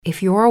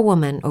If you're a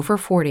woman over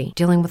 40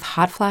 dealing with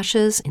hot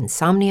flashes,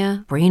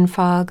 insomnia, brain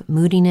fog,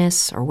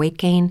 moodiness, or weight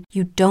gain,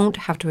 you don't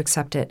have to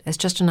accept it as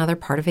just another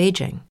part of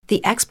aging.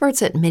 The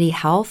experts at MIDI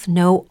Health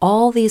know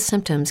all these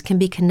symptoms can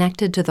be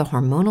connected to the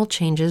hormonal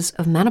changes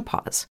of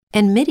menopause.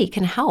 And MIDI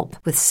can help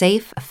with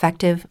safe,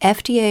 effective,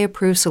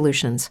 FDA-approved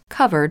solutions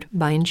covered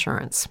by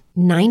insurance.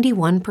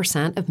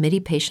 91% of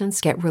MIDI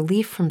patients get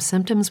relief from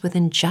symptoms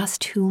within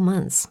just 2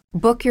 months.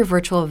 Book your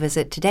virtual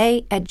visit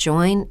today at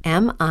joinmidi.com.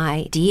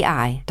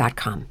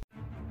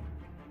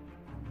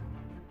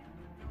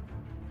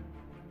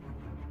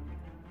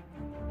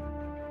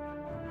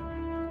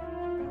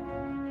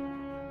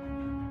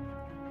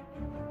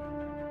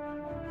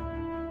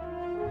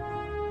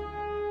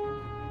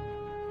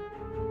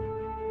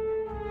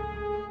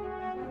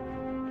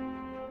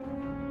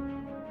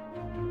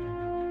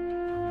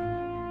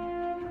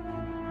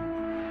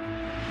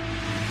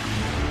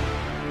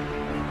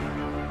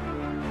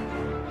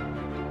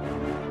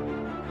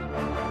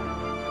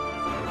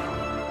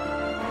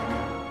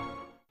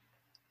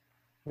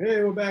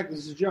 Hey, we're back.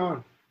 This is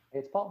John. Hey,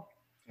 it's Paul.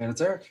 And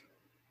it's Eric.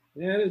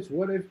 And it's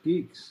What If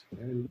Geeks.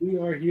 And we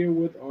are here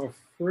with our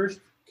first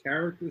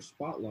character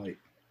spotlight.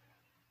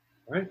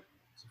 Right?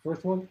 It's the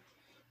first one?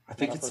 I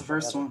think it's the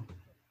first one.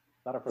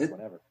 Not our first one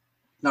ever.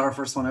 Not our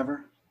first one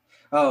ever?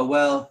 Oh,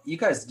 well, you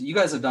guys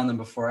have done them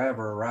before I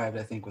ever arrived,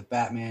 I think, with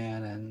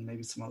Batman and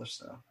maybe some other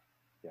stuff.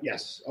 Yeah.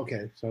 Yes.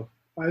 Okay. So,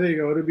 there you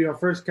go. It'll be our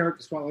first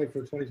character spotlight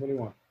for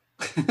 2021.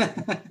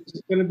 It's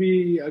going to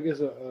be, I guess,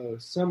 a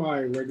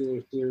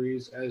semi-regular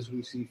series as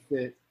we see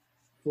fit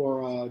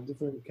for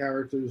different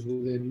characters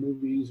within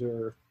movies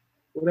or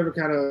whatever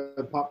kind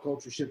of pop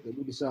culture shit that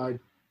we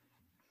decide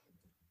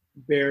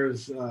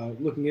bears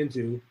looking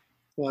into.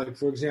 Like,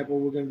 for example,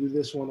 we're going to do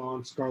this one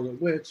on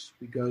Scarlet Witch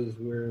because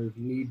we're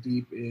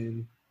knee-deep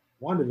in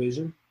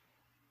WandaVision.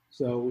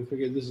 So we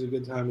figured this is a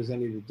good time as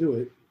any to do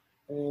it.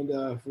 And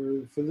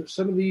for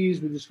some of these,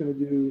 we're just going to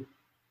do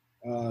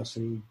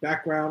some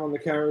background on the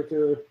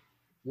character,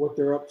 what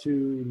they're up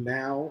to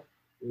now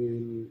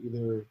in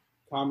either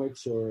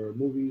comics or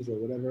movies or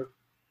whatever.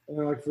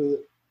 And like for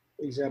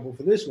example,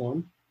 for this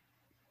one,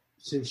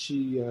 since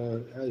she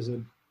has a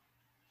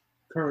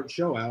current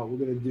show out,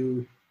 we're going to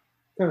do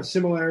kind of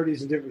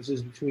similarities and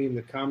differences between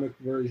the comic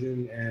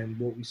version and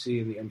what we see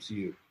in the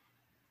MCU.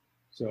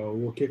 So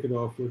we'll kick it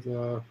off with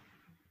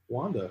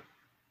Wanda,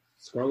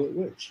 Scarlet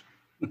Witch.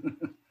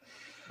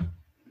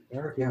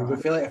 Eric, yeah, I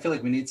feel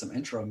like we need some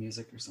intro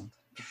music or something.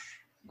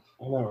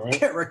 I know, right?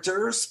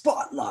 Character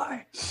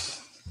spotlight.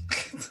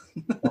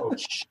 Oh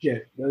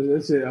shit!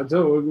 That's it. I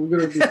told you we're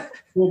gonna be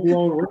full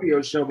blown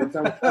radio show by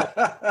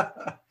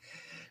the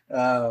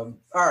time.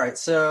 All right,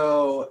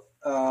 so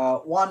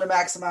Wanda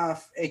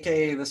Maximoff,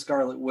 aka the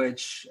Scarlet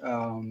Witch,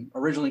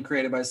 originally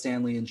created by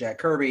Stan Lee and Jack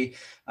Kirby,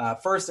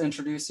 first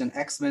introduced in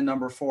X-Men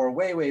 #4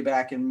 way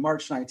back in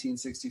March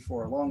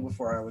 1964, long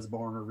before I was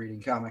born or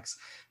reading comics.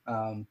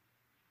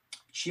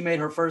 She made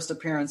her first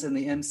appearance in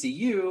the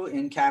MCU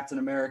in Captain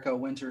America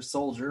Winter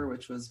Soldier,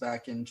 which was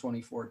back in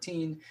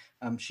 2014.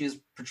 She is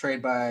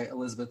portrayed by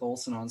Elizabeth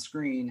Olsen on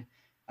screen.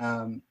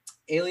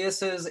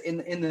 Aliases in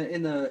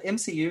the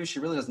MCU, she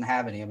really doesn't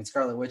have any. I mean,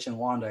 Scarlet Witch and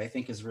Wanda, I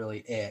think, is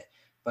really it.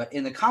 But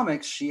in the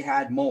comics, she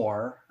had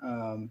more,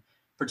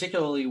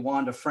 particularly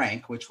Wanda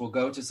Frank, which we'll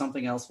go to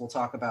something else we'll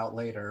talk about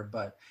later.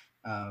 But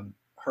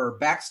her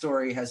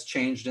backstory has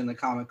changed in the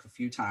comic a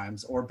few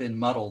times, or been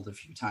muddled a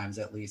few times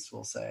at least,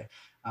 we'll say.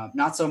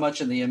 Not so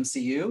much in the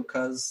MCU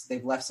because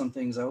they've left some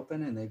things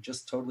open and they've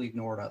just totally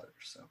ignored others.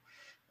 So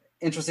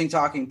interesting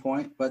talking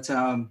point, but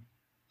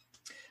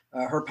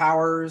her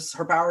powers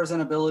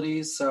and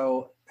abilities.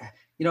 So,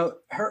 you know,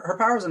 her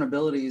powers and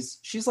abilities,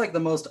 she's like the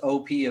most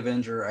OP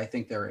Avenger I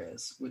think there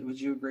is.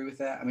 Would you agree with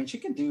that? I mean, she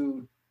can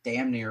do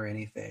damn near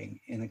anything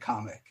in the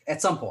comic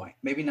at some point,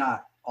 maybe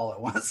not all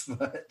at once,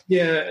 but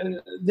yeah. And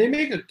they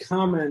make a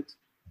comment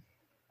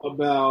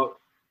about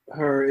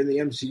her in the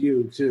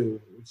MCU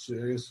too, which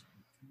I guess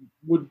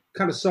would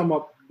kind of sum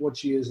up what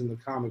she is in the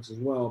comics as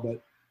well.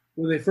 But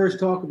when they first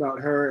talk about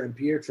her and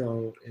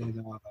Pietro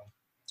in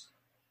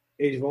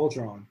Age of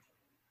Ultron,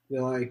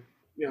 they're like,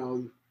 you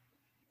know,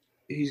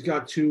 he's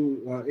got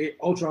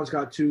Ultron's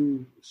got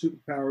two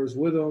superpowers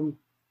with him,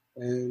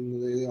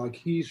 and they're like,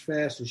 he's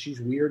fast and she's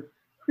weird.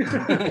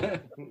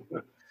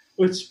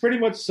 Which pretty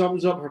much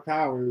sums up her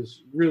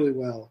powers really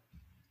well.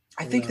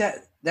 I think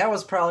that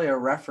was probably a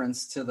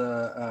reference to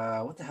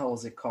the, what the hell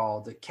was it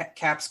called? The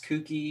Cap's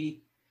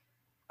Kooky.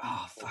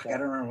 Oh, fuck, I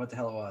don't remember what the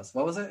hell it was.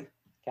 What was it?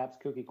 Cap's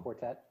Kooky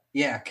Quartet.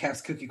 Yeah, Cap's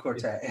Kooky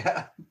Quartet.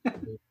 Yeah.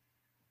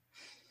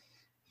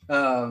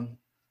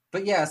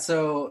 But yeah,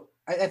 so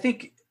I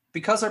think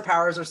because her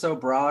powers are so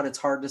broad, it's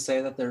hard to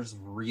say that there's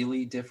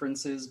really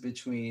differences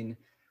between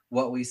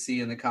what we see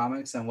in the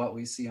comics and what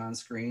we see on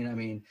screen. I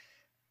mean,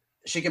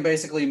 she can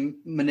basically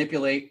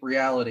manipulate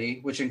reality,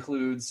 which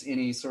includes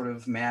any sort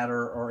of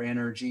matter or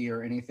energy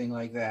or anything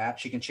like that.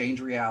 She can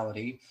change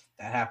reality.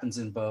 That happens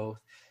in both.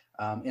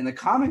 In the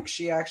comics,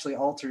 she actually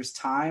alters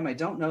time. I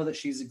don't know that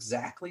she's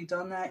exactly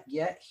done that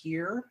yet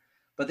here,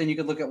 but then you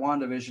could look at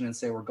WandaVision and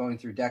say we're going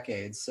through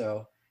decades.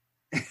 So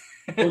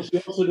Well, she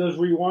also does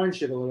rewind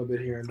shit a little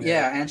bit here and there.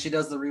 Yeah, and she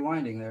does the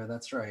rewinding there.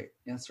 That's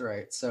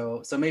right.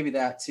 So maybe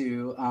that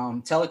too.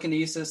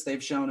 Telekinesis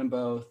they've shown in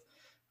both.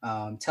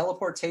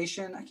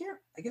 Teleportation. I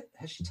get.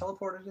 Has she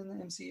teleported in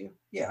the MCU?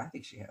 Yeah, I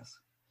think she has.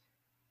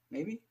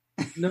 Maybe.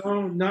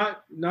 No,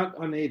 not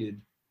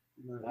unaided.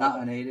 Not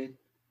unaided.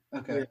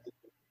 Okay. Yeah.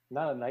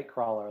 Not a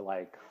Nightcrawler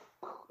like,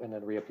 and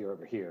then reappear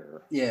over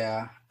here.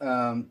 Yeah.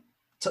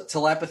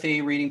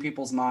 Telepathy, reading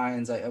people's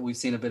minds. We've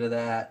seen a bit of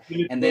that,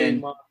 and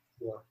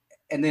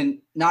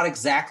then not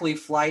exactly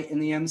flight in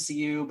the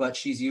MCU, but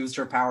she's used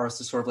her powers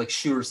to sort of like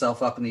shoot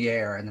herself up in the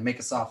air and then make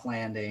a soft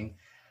landing.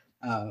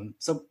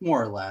 So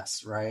more or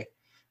less, right?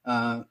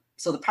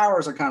 So the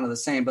powers are kind of the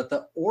same, but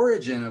the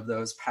origin of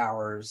those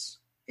powers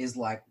is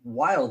like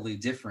wildly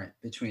different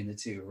between the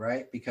two,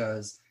 right?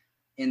 Because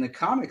in the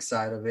comic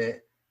side of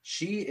it,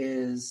 she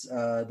is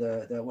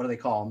the what do they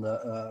call them?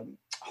 The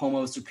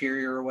Homo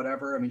superior or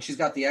whatever. I mean, she's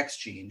got the X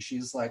gene.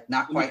 She's like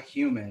not quite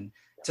human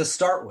to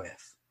start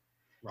with.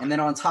 Right. And then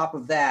on top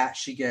of that,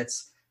 she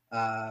gets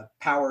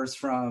powers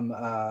from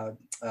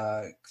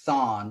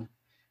Thawne.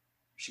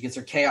 She gets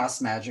her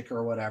chaos magic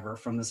or whatever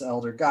from this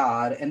elder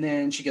god. And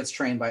then she gets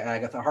trained by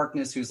Agatha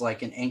Harkness, who's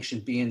like an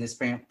ancient being that's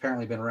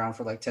apparently been around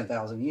for like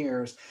 10,000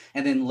 years.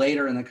 And then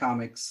later in the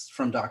comics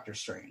from Doctor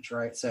Strange,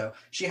 right? So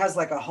she has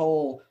like a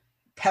whole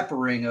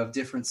peppering of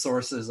different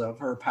sources of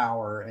her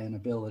power and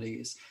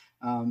abilities.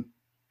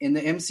 In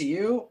the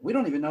MCU, we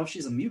don't even know if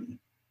she's a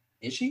mutant.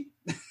 Is she?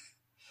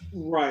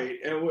 Right.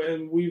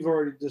 And we've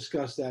already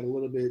discussed that a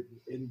little bit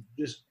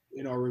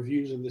in our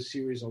reviews of the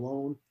series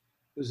alone.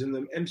 Because in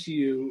the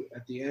MCU,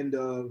 at the end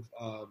of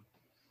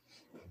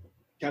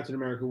Captain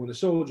America Winter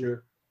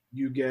Soldier,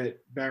 you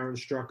get Baron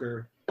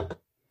Strucker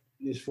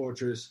in his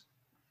fortress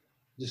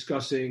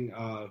discussing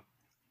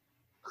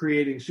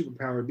creating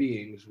superpower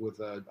beings with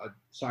a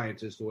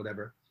scientist or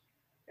whatever.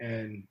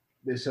 And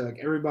they said, like,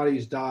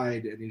 everybody's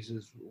died. And he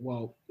says,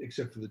 well,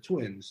 except for the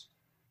twins.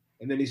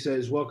 And then he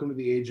says, welcome to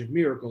the age of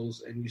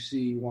miracles. And you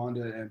see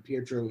Wanda and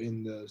Pietro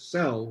in the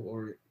cell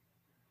or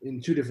in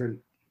two different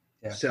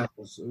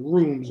cells,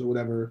 rooms or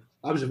whatever,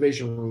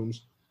 observation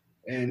rooms.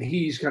 And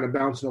he's kind of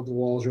bouncing off the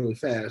walls really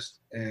fast.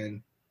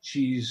 And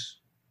she's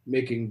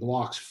making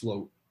blocks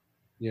float,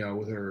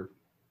 with her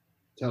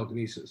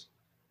telekinesis.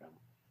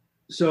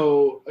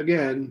 So,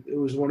 again, it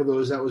was one of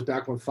those, that was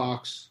back when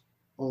Fox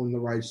owned the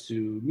rights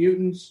to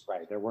mutants.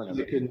 Right, there weren't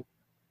any.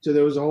 So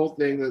there was a whole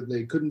thing that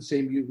they couldn't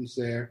say mutants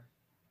there.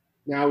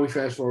 Now we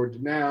fast forward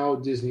to now,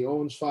 Disney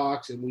owns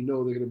Fox, and we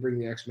know they're going to bring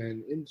the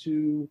X-Men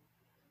into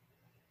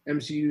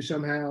MCU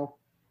somehow.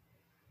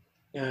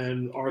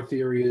 And our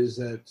theory is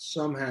that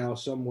somehow,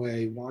 some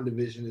way,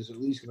 WandaVision is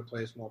at least going to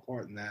play a small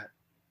part in that.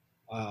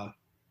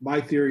 My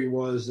theory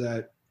was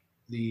that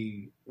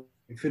the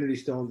Infinity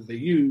Stone that they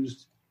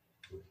used,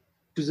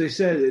 because they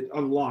said it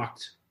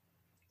unlocked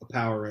a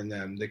power in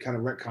them. They kind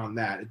of retconned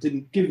that. It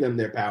didn't give them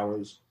their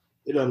powers.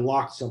 It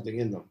unlocked something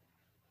in them.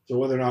 So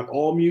whether or not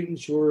all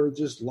mutants were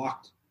just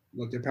locked,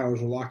 like their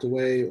powers were locked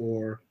away,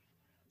 or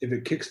if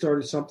it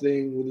kickstarted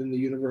something within the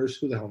universe,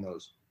 who the hell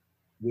knows?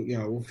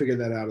 We'll figure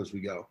that out as we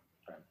go.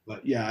 Right.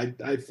 But yeah,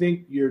 I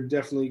think you're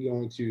definitely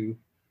going to.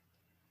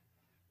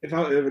 If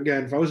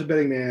I was a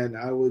betting man,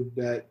 I would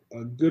bet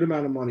a good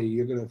amount of money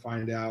you're going to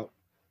find out.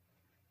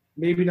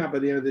 Maybe not by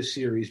the end of this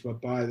series,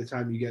 but by the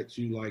time you get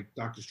to like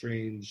Doctor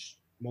Strange,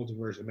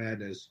 Multiverse of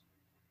Madness,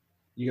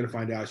 you're going to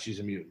find out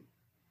she's a mutant.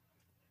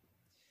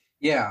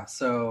 Yeah,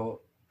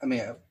 so, I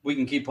mean, we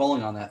can keep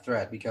pulling on that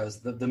thread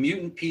because the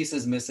mutant piece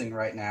is missing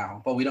right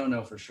now, but we don't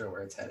know for sure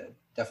where it's headed.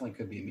 Definitely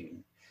could be a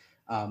mutant.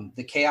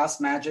 The chaos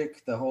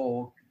magic, the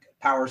whole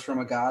powers from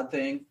a god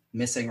thing,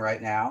 missing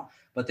right now.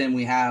 But then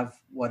we have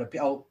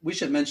we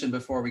should mention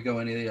before we go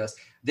into this,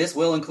 this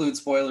will include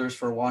spoilers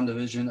for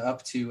WandaVision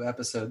up to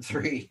episode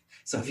 3.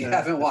 So if you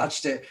haven't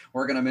watched it,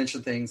 we're going to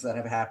mention things that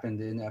have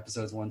happened in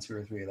episodes 1, 2,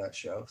 or 3 of that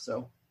show.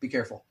 So be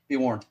careful, be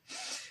warned.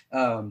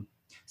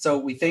 So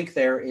we think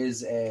there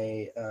is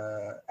a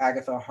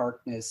Agatha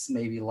Harkness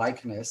maybe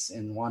likeness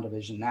in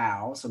WandaVision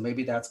now. So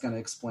maybe that's going to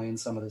explain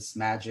some of this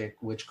magic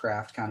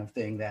witchcraft kind of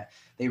thing that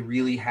they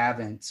really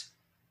haven't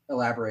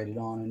elaborated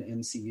on in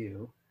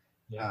MCU.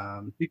 Yeah.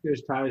 I think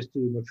there's ties to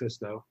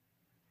Mephisto.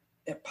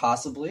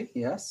 Possibly,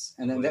 yes.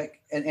 And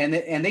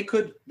then they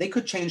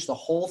could change the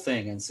whole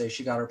thing and say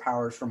she got her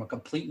powers from a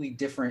completely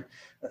different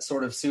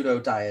sort of pseudo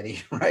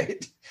deity,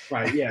 right?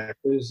 Right. Yeah.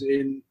 Because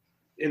in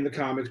the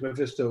comics,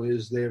 Mephisto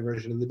is their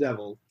version of the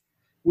devil,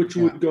 which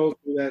would go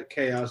through that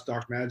chaos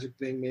dark magic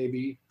thing.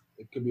 Maybe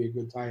it could be a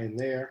good tie-in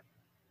there.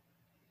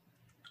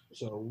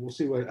 So we'll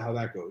see how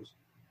that goes.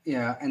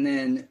 Yeah, and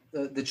then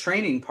the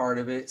training part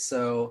of it.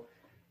 So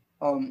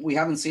we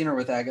haven't seen her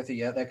with Agatha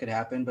yet. That could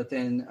happen. But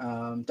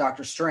then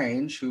Doctor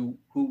Strange, who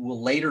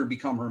will later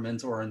become her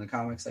mentor in the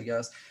comics, I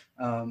guess,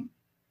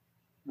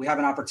 we have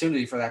an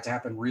opportunity for that to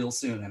happen real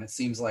soon. And it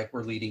seems like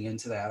we're leading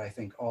into that. I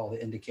think all the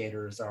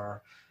indicators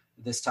are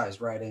this ties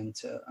right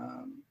into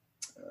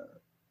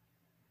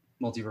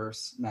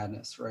Multiverse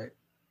Madness, right?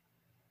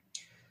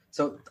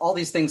 So all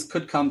these things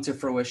could come to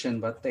fruition,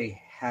 but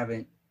they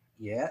haven't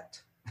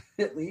yet.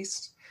 at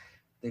least.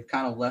 They've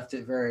kind of left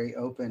it very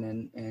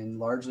open and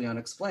largely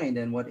unexplained,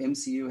 and what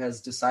MCU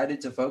has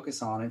decided to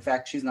focus on. In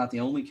fact, she's not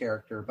the only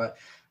character, but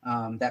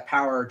that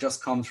power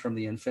just comes from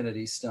the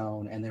Infinity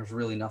Stone, and there's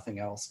really nothing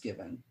else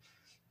given.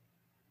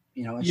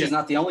 And she's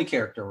not the only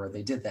character where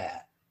they did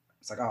that.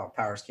 It's like, oh,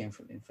 powers came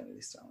from the Infinity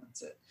Stone.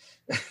 That's it.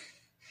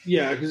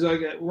 Yeah, because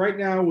right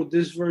now with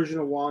this version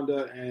of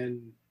Wanda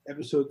and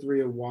episode 3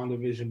 of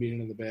WandaVision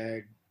being in the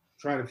bag,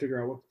 trying to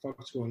figure out what the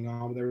fuck's going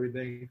on with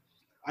everything,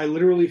 I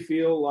literally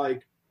feel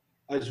like,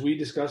 as we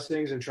discuss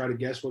things and try to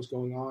guess what's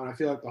going on, I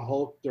feel like the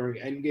Hulk during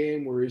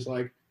Endgame where he's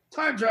like,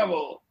 time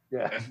travel.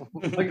 Yeah.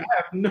 Like,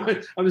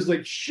 I'm just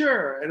like,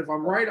 sure. And if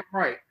I'm right, I'm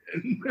right.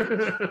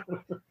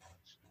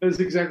 That's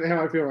exactly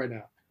how I feel right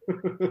now.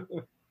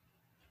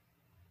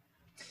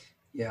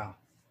 Yeah.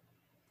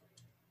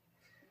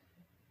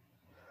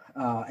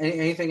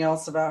 Anything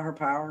else about her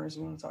powers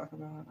you want to talk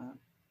about?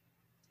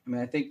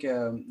 I think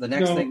the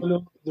next thing...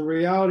 No, the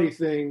reality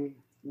thing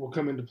will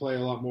come into play a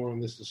lot more in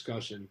this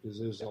discussion because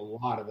there's a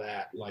lot of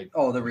that.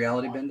 The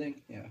reality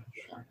bending? Yeah.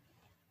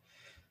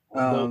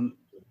 Sure.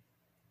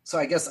 So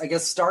I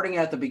guess starting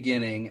at the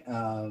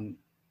beginning,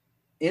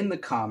 in the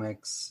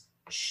comics,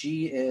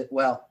 she is...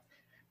 Well,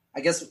 I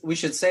guess we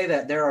should say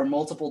that there are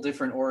multiple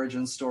different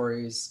origin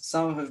stories.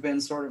 Some have been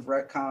sort of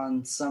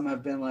retconned. Some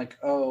have been like,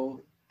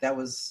 oh, that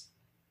was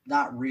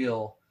not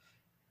real.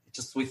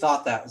 We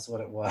thought that was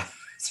what it was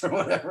or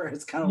whatever.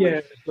 It's kind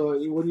of so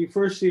when you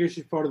first see her,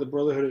 she's part of the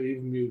Brotherhood of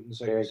Evil Mutants.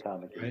 Very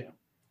common, right?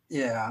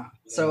 Yeah.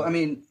 So,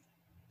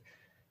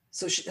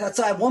 that's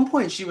at one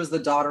point she was the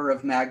daughter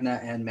of Magna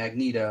and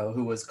Magneto,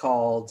 who was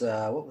called,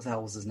 what the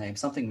hell was his name?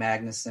 Something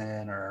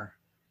Magnuson, or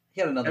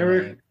he had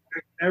another name.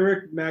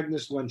 Eric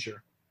Magnus Lencher.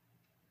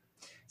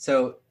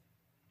 So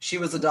she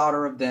was the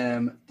daughter of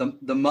them.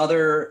 The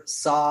mother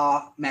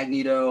saw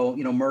Magneto,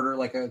 murder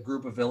like a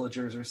group of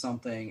villagers or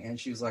something. And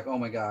she was like, oh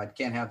my God,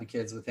 can't have the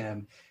kids with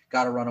him.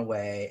 Got to run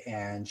away.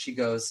 And she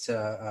goes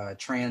to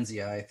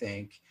Transia, I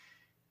think,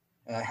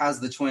 has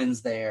the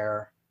twins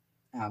there.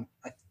 I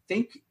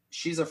think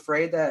she's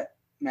afraid that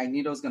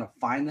Magneto's going to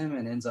find them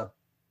and ends up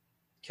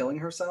killing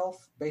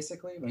herself,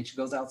 basically. She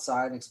goes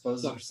outside and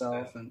exposes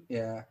herself. And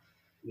yeah.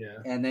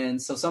 And then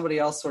so somebody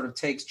else sort of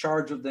takes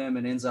charge of them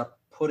and ends up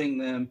putting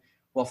them...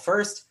 Well,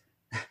 first,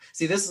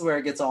 see, this is where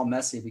it gets all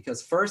messy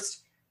because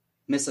first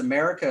Miss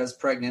America is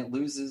pregnant,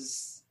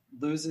 loses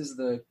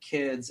the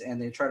kids,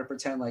 and they try to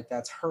pretend like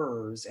that's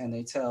hers, and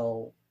they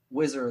tell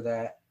Whizzer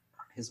that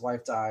his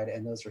wife died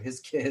and those are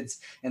his kids,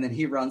 and then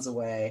he runs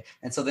away,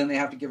 and so then they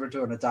have to give her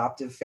to an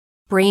adoptive family.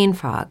 Brain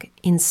fog,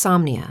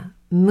 insomnia,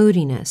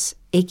 moodiness,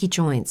 achy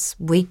joints,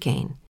 weight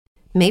gain.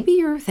 Maybe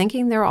you're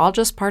thinking they're all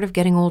just part of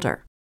getting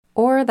older,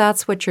 or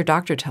that's what your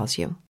doctor tells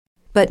you.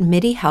 But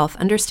MIDI Health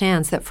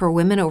understands that for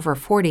women over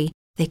 40,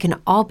 they can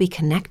all be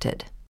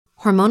connected.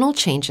 Hormonal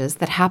changes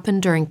that happen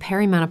during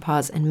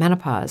perimenopause and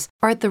menopause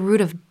are at the root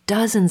of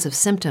dozens of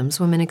symptoms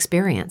women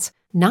experience,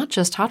 not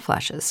just hot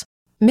flashes.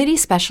 MIDI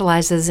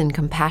specializes in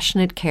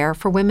compassionate care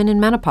for women in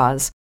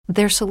menopause.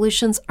 Their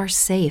solutions are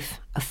safe,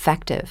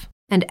 effective,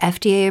 and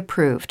FDA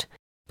approved.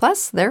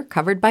 Plus, they're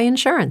covered by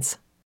insurance.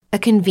 A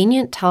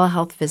convenient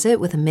telehealth visit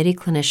with a MIDI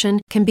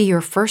clinician can be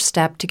your first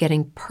step to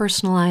getting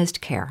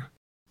personalized care.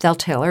 They'll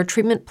tailor a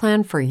treatment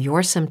plan for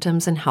your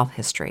symptoms and health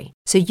history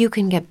so you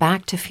can get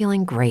back to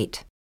feeling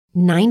great.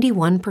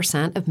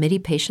 91% of MIDI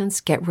patients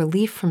get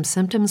relief from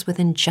symptoms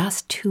within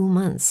just 2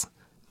 months.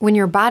 When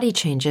your body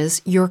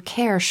changes, your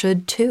care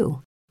should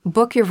too.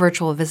 Book your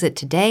virtual visit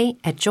today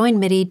at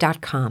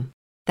joinmidi.com.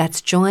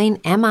 That's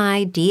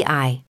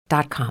joinmidi.com.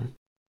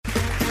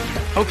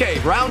 Okay,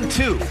 round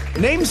 2.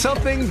 Name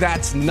something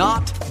that's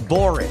not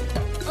boring.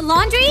 A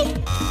laundry?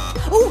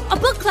 Ooh, a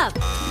book club.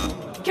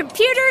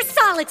 Computer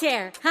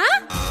solitaire,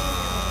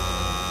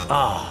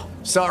 huh?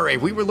 Sorry,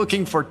 we were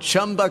looking for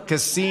Chumba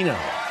Casino.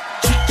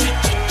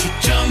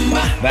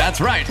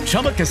 That's right.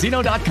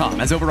 ChumbaCasino.com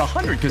has over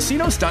 100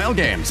 casino-style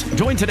games.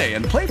 Join today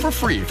and play for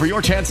free for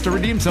your chance to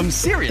redeem some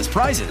serious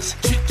prizes.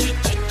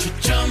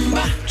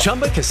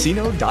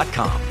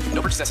 ChumbaCasino.com.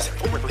 No purchase necessary.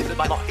 Void where prohibited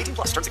by law. 18+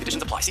 terms and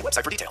conditions apply. See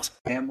website for details.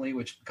 Family,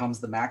 which becomes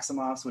the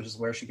Maximoffs, which is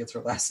where she gets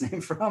her last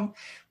name from.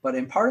 But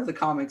in part of the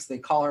comics, they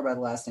call her by the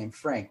last name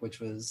Frank, which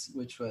was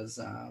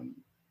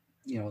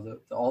the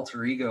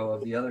alter ego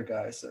of the other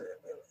guy. So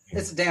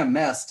it's a damn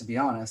mess, to be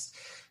honest.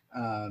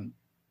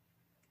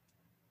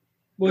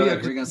 Well, were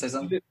you going to say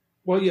something?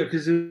 Well, yeah,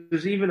 because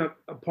there's even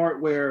a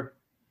part where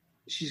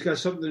she's got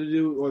something to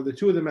do, or the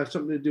two of them have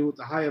something to do with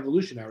the High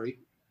Evolutionary,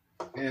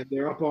 and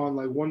they're up on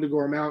like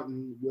Wundagore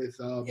Mountain with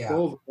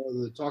Bova,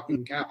 the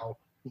talking cow,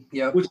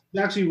 which is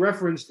actually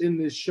referenced in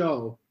this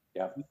show.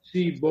 Yeah, you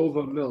see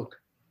Bova milk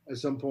at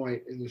some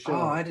point in the show.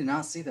 Oh, I did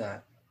not see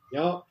that.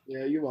 Yeah,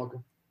 you're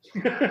welcome.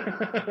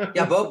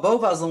 Yeah,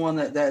 Bova's the one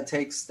that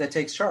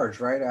takes charge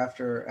right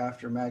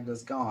after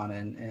Magda's gone,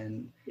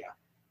 and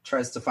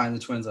tries to find the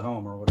twins at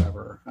home or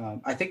whatever.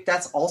 I think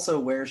that's also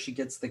where she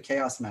gets the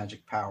chaos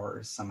magic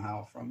powers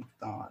somehow from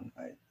Thawne.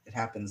 It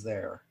happens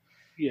there.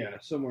 Yeah,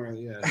 somewhere.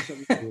 Yeah.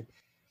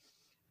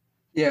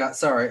 Yeah,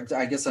 sorry.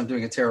 I guess I'm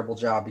doing a terrible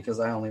job because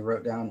I only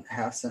wrote down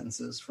half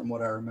sentences from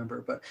what I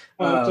remember. But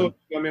So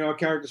I mean, our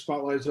character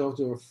spotlights off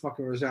to a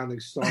fucking resounding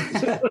start.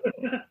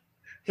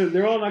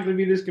 They're all not going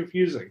to be this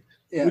confusing.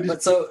 yeah,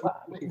 but so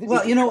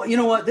well, you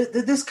know what?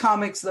 This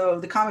comics though,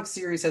 the comic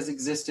series has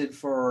existed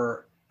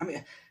for. I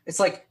mean, it's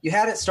like you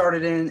had it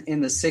started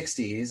in the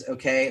 60s,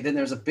 okay? Then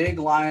there's a big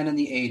line in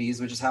the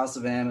 80s, which is House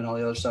of M and all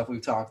the other stuff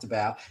we've talked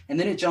about. And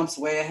then it jumps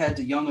way ahead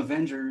to Young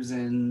Avengers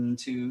in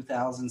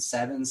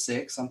 2007,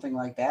 6, something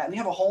like that. And you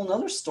have a whole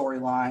nother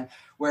storyline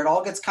where it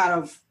all gets kind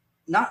of,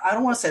 not, I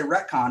don't want to say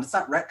retconned. It's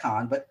not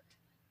retconned, but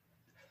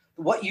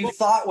what you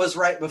thought was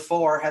right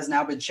before has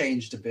now been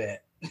changed a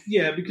bit.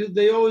 Yeah, because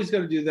they always got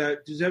to do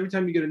that. Because every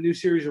time you get a new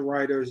series of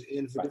writers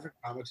in for different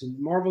comics, and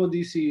Marvel and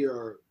DC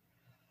are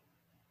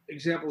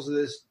examples of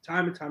this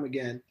time and time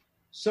again,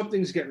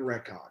 something's getting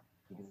retconned.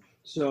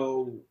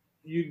 So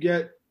you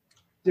get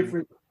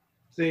different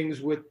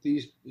things with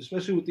these,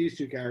 especially with these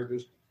two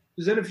characters.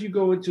 Because then if you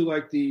go into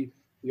like the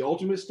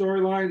ultimate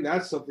storyline,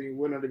 that's something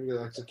we're not even gonna,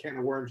 like, it's a can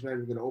of worms not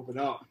even going to open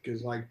up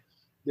because like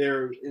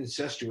they're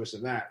incestuous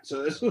in that.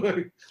 So it's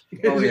like,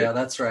 oh yeah,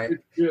 that's right.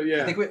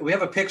 Yeah, I think we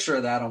have a picture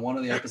of that on one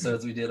of the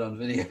episodes we did on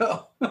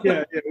video.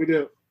 yeah, we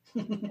do.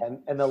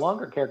 And the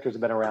longer characters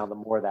have been around, the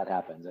more that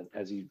happens. And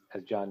as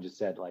John just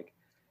said, like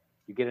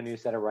you get a new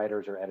set of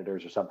writers or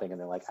editors or something, and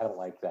they're like, I don't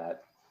like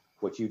that,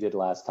 what you did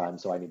last time,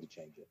 so I need to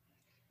change it.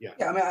 Yeah.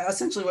 I mean,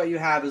 essentially what you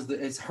have is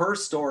it's her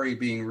story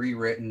being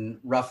rewritten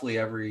roughly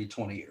every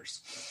 20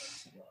 years.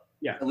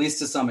 Yeah. At least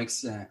to some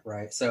extent,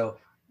 right? So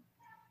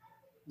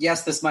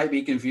yes, this might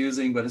be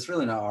confusing, but it's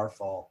really not our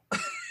fault.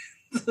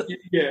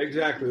 Yeah,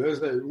 exactly.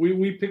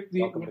 We picked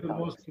one of the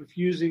most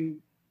confusing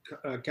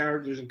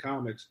characters in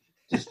comics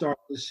to start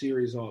this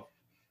series off.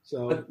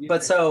 So,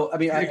 but so I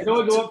mean, I can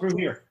only go up from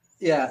here.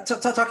 Yeah,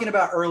 talking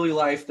about early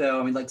life though,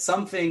 I mean, like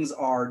some things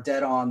are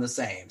dead on the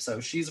same. So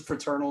she's a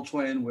fraternal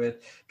twin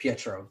with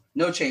Pietro.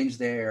 No change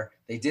there.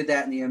 They did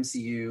that in the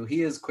MCU.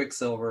 He is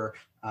Quicksilver.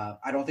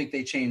 I don't think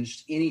they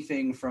changed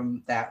anything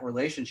from that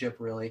relationship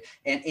really.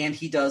 And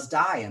he does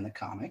die in the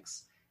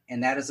comics,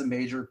 and that is a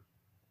major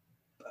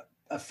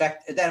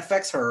effect that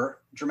affects her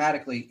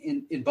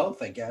dramatically in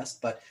both, I guess.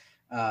 But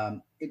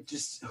it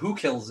just who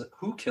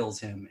kills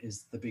him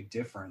is the big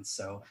difference.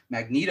 So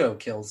Magneto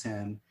kills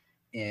him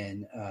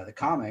in the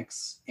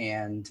comics,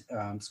 and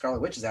Scarlet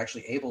Witch is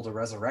actually able to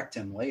resurrect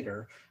him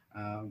later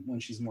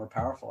when she's more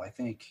powerful, I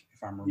think,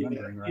 if I'm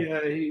remembering right.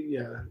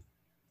 Yeah.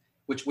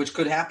 Which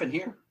could happen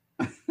here.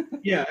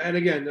 Yeah, and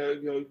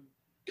again,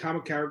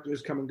 comic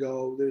characters come and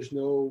go. There's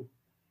no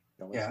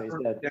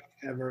dead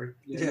ever.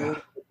 Yeah.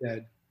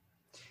 Dead.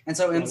 And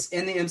so in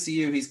the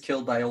MCU, he's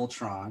killed by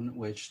Ultron,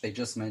 which they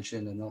just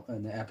mentioned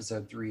in the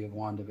episode 3 of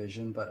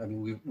WandaVision. But I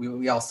mean,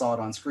 we all saw it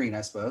on screen,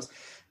 I suppose.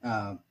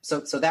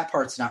 So that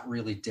part's not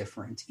really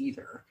different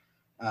either.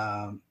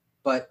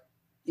 But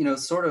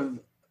sort of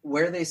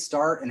where they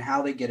start and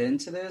how they get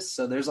into this.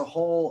 So there's a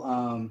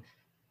whole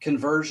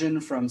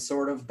conversion from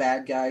sort of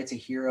bad guy to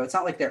hero. It's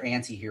not like they're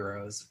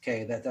anti-heroes.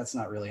 Okay, that's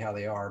not really how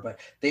they are, but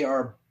they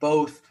are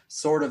both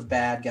sort of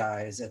bad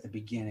guys at the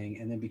beginning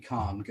and then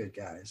become good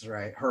guys,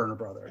 right? Her and her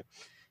brother.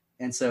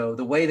 And so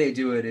the way they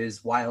do it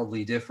is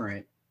wildly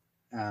different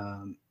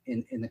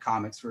in the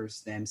comics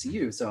versus the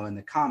MCU. So in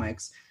the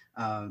comics,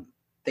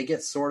 they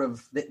get sort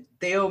of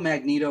they owe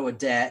Magneto a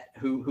debt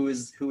who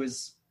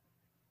is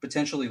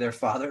potentially their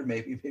father,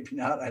 maybe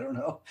not. I don't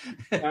know.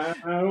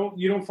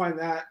 You don't find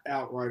that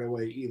out right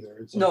away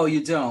either. No,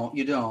 you don't.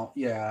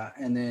 Yeah.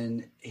 And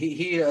then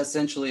he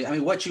essentially, I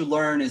mean, what you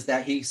learn is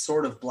that he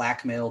sort of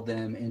blackmailed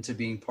them into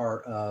being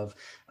part of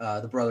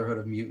the Brotherhood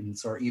of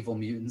Mutants or Evil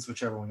Mutants,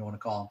 whichever one you want to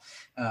call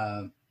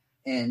them.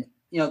 And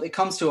it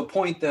comes to a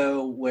point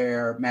though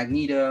where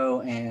Magneto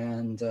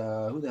and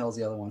who the hell's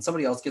the other one?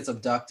 Somebody else gets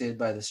abducted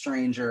by the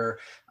Stranger.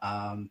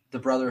 The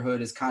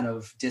Brotherhood is kind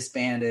of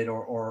disbanded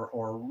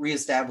or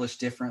reestablished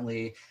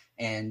differently,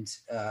 and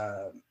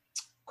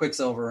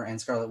Quicksilver and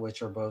Scarlet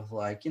Witch are both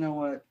like, you know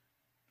what?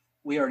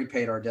 We already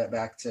paid our debt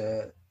back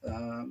to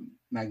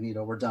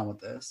Magneto. We're done with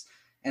this,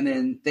 and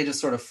then they just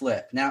sort of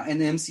flip. Now in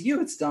the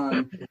MCU, it's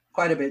done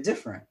quite a bit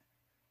different.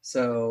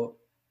 So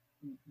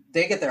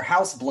they get their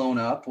house blown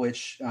up,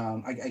 which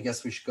I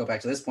guess we should go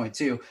back to this point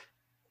too.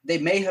 They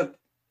may have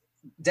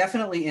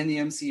definitely in the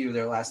MCU,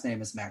 their last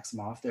name is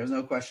Maximoff. There's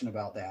no question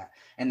about that.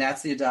 And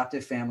that's the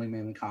adoptive family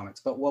name in comics.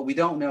 But what we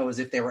don't know is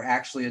if they were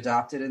actually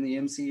adopted in the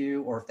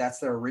MCU or if that's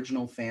their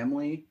original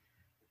family.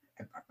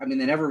 I mean,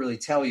 they never really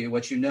tell you.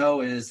 What you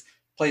know is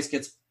place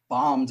gets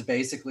bombed,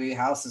 basically.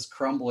 House is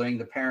crumbling.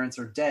 The parents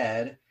are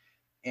dead.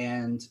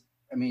 And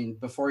I mean,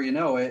 before you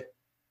know it,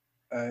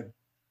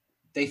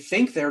 they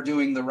think they're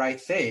doing the right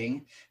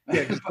thing.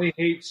 Yeah, because they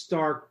hate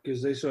Stark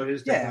because they saw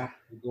his dad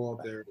go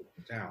up there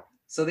to town.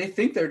 So they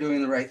think they're doing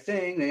the right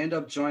thing. They end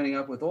up joining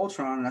up with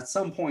Ultron, and at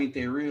some point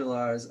they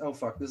realize, oh,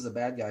 fuck, this is a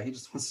bad guy. He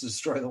just wants to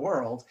destroy the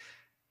world.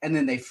 And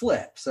then they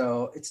flip.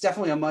 So it's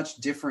definitely a much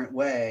different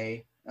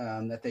way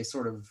that they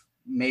sort of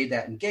made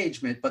that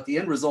engagement. But the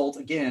end result,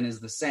 again, is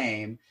the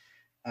same.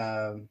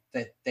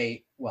 that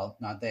they, well,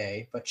 not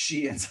they, but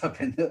she ends up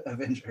in the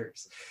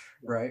Avengers,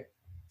 right?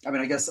 I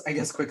mean, I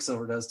guess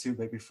Quicksilver does too,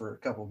 maybe for a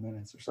couple of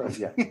minutes or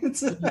something.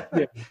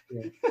 Yeah.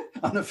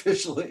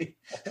 Unofficially.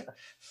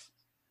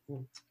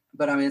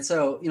 But I mean,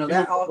 so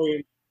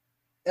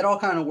it all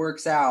kind of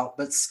works out,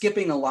 but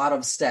skipping a lot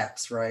of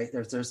steps, right?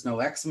 There's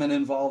no X-Men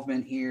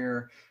involvement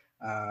here.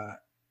 Going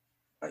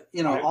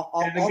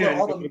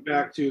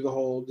back to the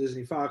whole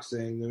Disney Fox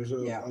thing, there's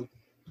a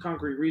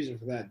concrete reason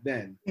for that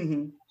then.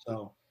 Mm-hmm.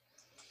 So,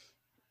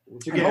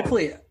 again,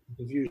 hopefully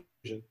confusion.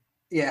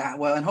 Yeah,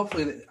 well, and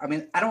hopefully, I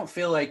mean, I don't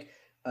feel like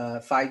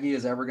Feige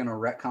is ever going to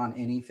retcon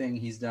anything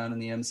he's done in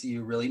the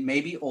MCU, really.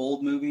 Maybe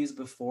old movies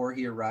before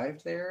he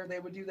arrived there, they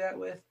would do that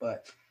with,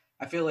 but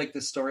I feel like the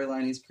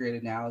storyline he's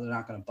created now, they're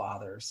not going to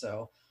bother.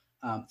 So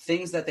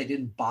things that they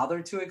didn't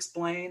bother to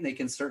explain, they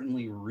can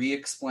certainly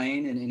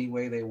re-explain in any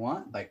way they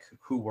want. Like,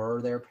 who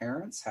were their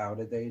parents? How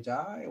did they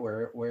die?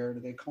 Where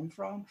did they come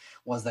from?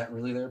 Was that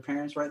really their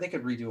parents? Right? They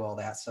could redo all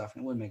that stuff,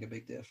 and it wouldn't make a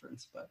big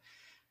difference. But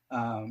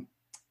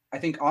I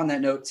think on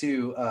that note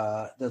too,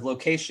 the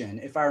location,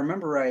 if I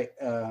remember right,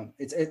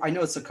 I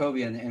know it's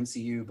Sokovia in the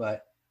MCU,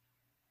 but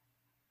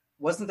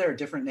wasn't there a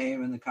different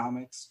name in the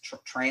comics?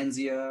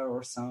 Transia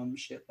or some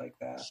shit like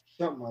that?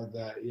 Something like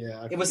that,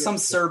 yeah. It was some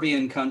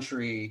Serbian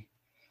country.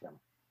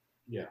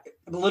 Yeah.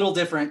 A little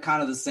different,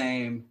 kind of the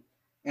same.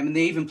 I mean,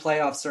 they even play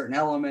off certain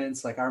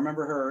elements. Like, I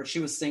remember her, she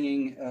was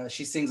singing,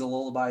 she sings a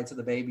lullaby to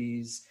the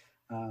babies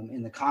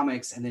in the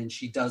comics, and then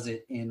she does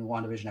it in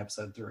WandaVision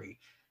episode 3.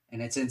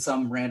 And it's in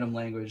some random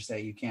language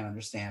that you can't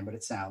understand, but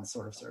it sounds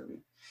sort of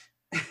Serbian.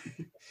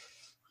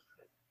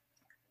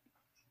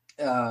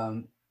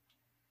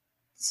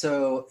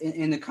 So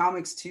in the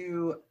comics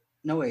too,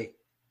 no, wait.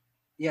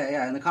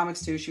 Yeah. In the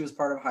comics too, she was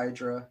part of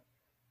Hydra.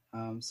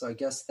 So I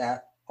guess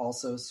that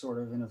also sort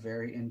of in a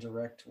very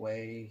indirect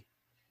way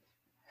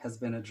has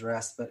been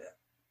addressed, but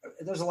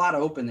there's a lot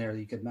of open there that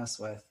you could mess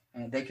with,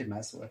 and they could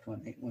mess with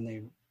when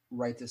they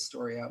write this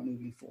story out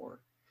moving forward.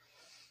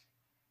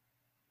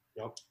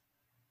 Yep.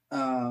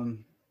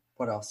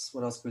 What else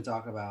can we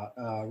talk about?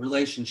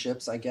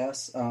 Relationships, I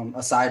guess.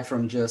 Aside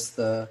from just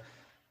the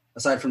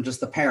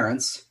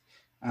parents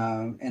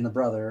and the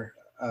brother.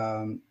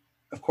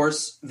 Of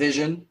course,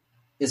 Vision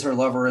is her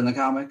lover in the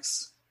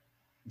comics.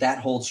 That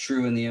holds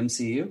true in the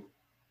MCU.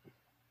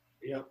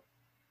 Yep.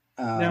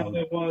 Now,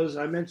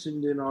 I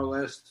mentioned in our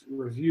last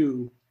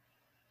review,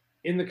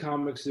 in the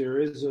comics, there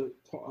is a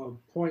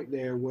point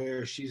there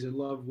where she's in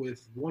love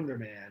with Wonder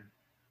Man.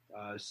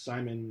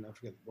 Simon, I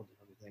forget what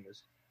his name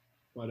is.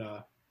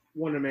 But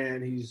Wonder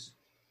Man, he's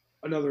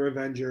another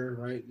Avenger,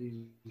 right?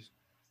 These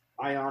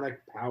ionic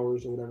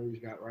powers or whatever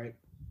he's got, right?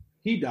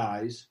 He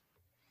dies.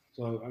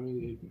 So, I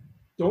mean,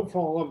 don't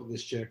fall in love with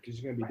this chick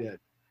because you're going to be dead.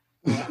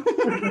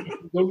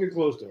 Don't get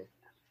close to her.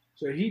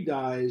 So he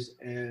dies,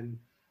 and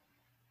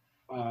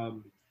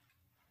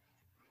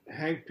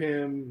Hank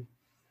Pym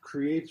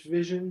creates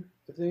Vision,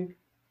 I think.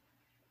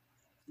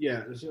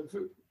 Yeah. So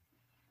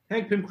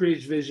Hank Pym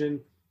creates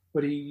Vision,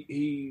 but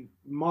he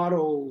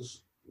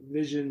models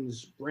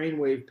Vision's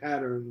brainwave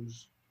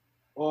patterns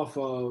off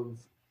of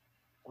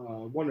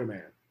Wonder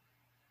Man,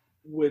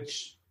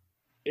 which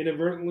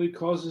inadvertently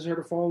causes her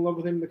to fall in love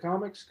with him in the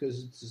comics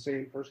because it's the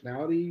same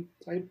personality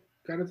type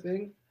kind of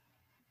thing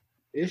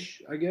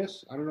ish, I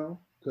guess. I don't know,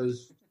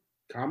 because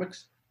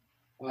comics.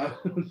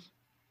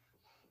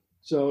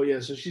 So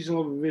she's in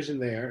love with Vision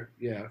there.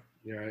 Yeah,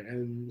 right.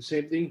 And the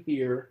same thing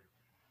here.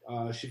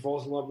 She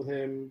falls in love with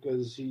him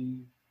because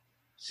he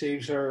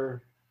saves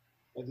her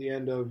at the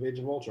end of Age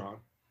of Ultron.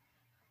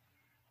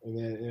 And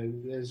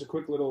then there's a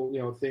quick little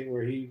thing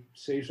where he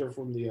saves her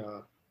from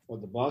the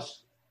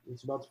bus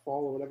that's about to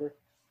fall or whatever.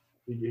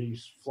 He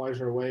flies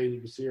her away. You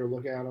can see her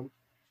look at him.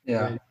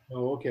 Yeah. And,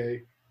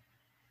 okay.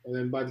 And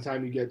then by the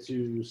time you get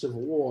to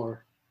Civil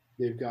War,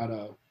 they've got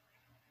a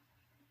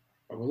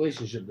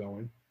relationship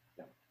going.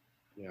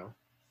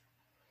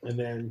 And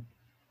then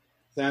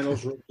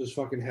Thanos ripped his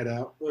fucking head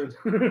out. And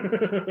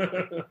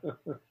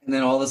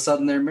then all of a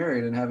sudden they're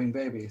married and having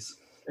babies.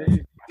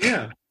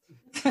 Yeah.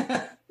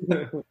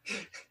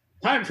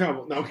 Time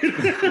travel. No.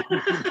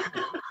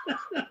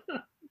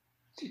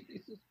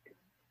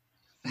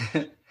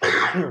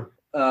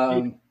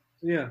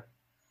 Yeah.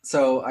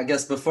 So I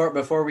guess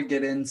before we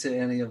get into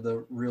any of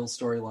the real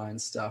storyline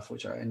stuff,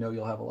 which I know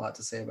you'll have a lot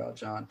to say about,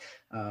 John,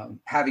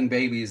 having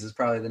babies is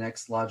probably the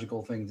next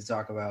logical thing to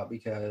talk about,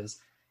 because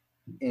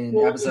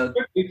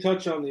we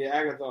touch on the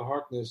Agatha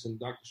Harkness and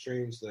Doctor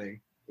Strange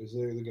thing, because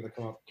they're going to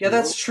come up. Yeah,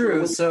 that's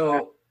true.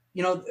 So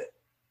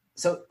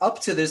so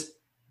up to this,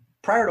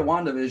 prior to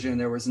WandaVision,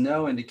 there was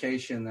no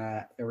indication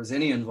that there was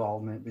any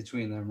involvement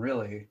between them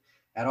really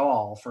at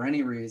all for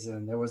any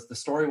reason. The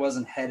story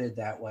wasn't headed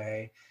that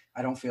way.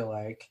 I don't feel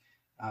like,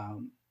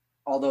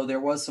 although there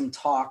was some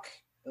talk,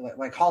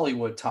 like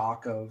Hollywood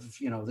talk of,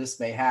 this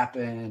may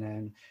happen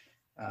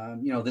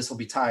and, this will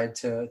be tied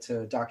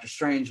to Doctor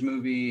Strange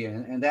movie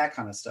and that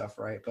kind of stuff.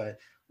 Right. But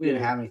we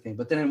didn't have anything.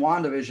 But then in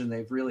WandaVision,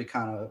 they've really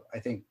kind of, I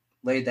think,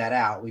 laid that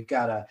out. We've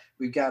got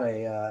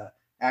a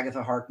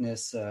Agatha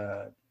Harkness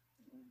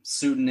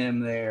pseudonym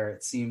there.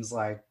 It seems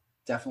like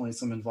definitely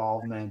some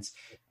involvement.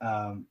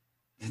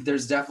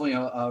 There's definitely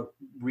a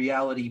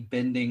reality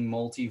bending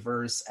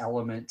multiverse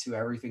element to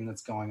everything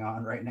that's going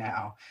on right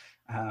now.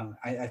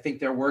 I think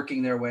they're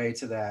working their way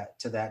to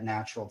that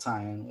natural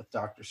tie-in with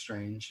Doctor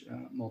Strange,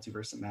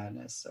 Multiverse of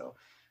Madness. So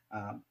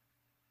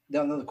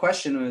the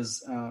question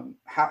is,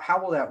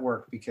 how will that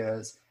work?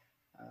 Because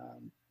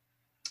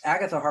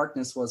Agatha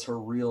Harkness was her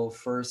real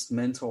first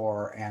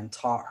mentor and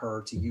taught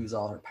her to use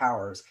all her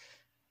powers.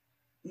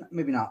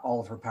 Maybe not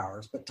all of her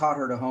powers, but taught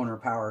her to hone her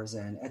powers.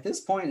 And at this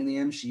point in the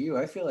MCU,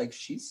 I feel like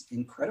she's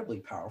incredibly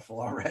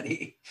powerful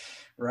already,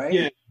 right?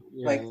 Yeah.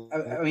 Like,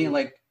 I mean,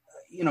 like,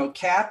 you know,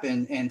 Cap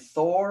and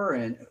Thor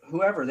and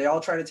whoever, they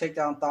all tried to take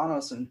down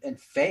Thanos and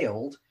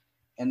failed.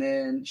 And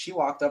then she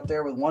walked up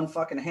there with one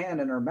fucking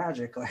hand and her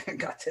magic, like, I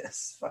got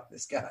this, fuck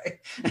this guy.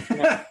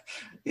 Yeah.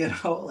 You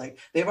know, like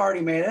they've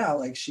already made it out.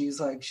 Like she's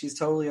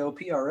totally OP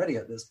already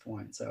at this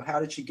point. So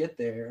how did she get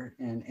there?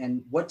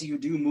 And what do you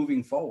do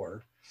moving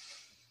forward?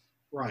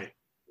 Right.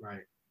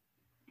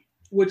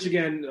 Which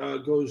again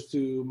goes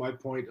to my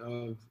point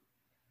of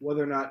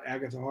whether or not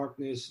Agatha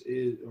Harkness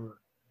or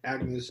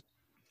Agnes,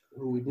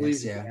 who we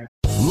believe Yes,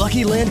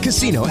 Lucky Land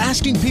Casino,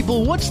 asking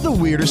people, what's the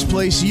weirdest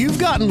place you've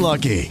gotten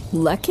lucky?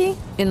 Lucky?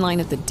 In line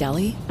at the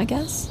deli, I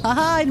guess?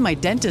 Aha, in my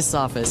dentist's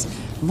office.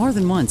 More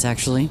than once,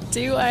 actually.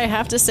 Do I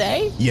have to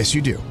say? Yes,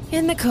 you do.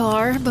 In the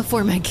car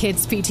before my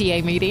kids'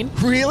 PTA meeting.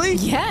 Really?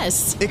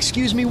 Yes.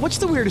 Excuse me, what's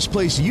the weirdest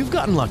place you've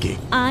gotten lucky?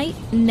 I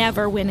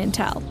never win and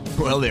tell.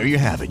 Well, there you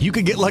have it. You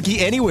can get lucky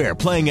anywhere,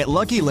 playing at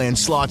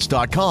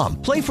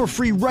LuckyLandSlots.com. Play for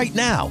free right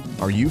now.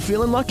 Are you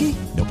feeling lucky?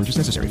 No purchase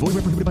necessary. Void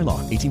where prohibited by law.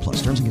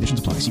 18+. Terms and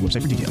conditions apply. See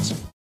website for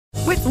details.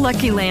 With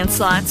Lucky Land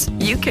Slots,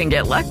 you can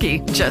get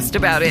lucky just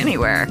about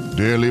anywhere.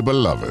 Dearly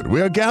beloved,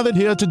 we are gathered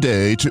here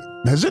today to...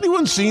 Has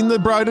anyone seen the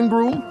bride and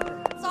groom?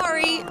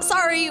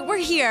 Sorry, we're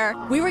here.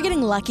 We were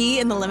getting lucky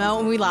in the limo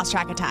and we lost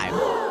track of time.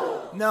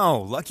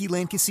 No, Lucky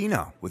Land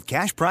Casino, with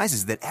cash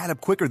prizes that add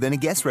up quicker than a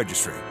guest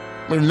registry.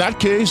 In that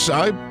case,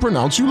 I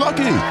pronounce you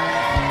lucky.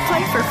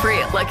 Play for free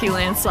at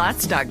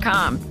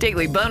LuckyLandSlots.com.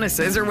 Daily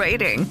bonuses are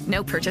waiting.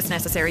 No purchase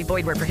necessary.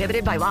 Void where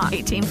prohibited by law.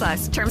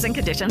 18+. Terms and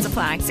conditions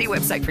apply. See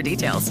website for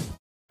details.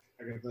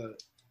 Agatha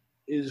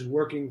is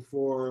working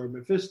for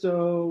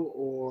Mephisto,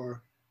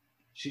 or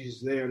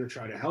she's there to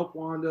try to help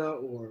Wanda,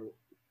 or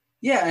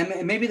yeah,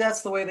 and maybe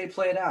that's the way they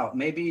play it out.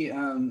 Maybe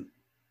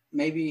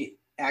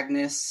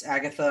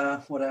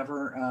Agatha,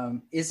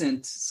 whatever,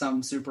 isn't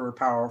some super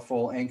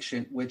powerful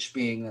ancient witch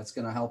being that's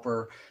going to help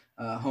her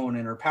hone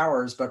in her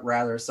powers, but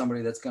rather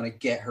somebody that's going to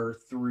get her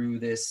through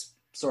this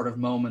sort of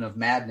moment of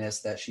madness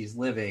that she's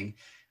living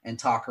and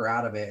talk her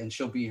out of it, and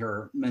she'll be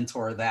her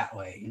mentor that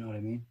way. You know what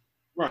I mean?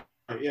 Right.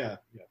 Yeah.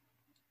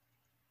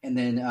 And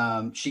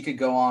then she could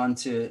go on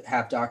to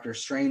have Doctor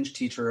Strange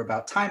teach her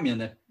about time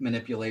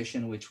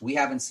manipulation, which we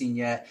haven't seen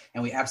yet,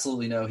 and we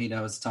absolutely know he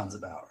knows tons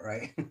about,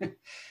 right?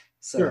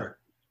 So, sure.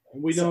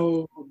 We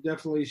know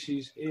definitely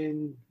she's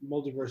in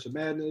Multiverse of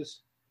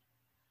Madness.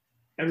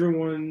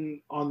 Everyone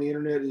on the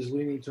internet is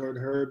leaning toward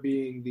her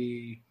being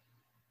the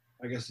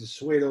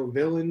pseudo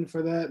villain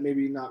for that.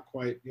 Maybe not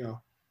quite,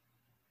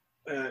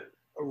 a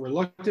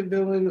reluctant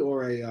villain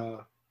or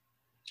a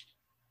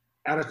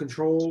out of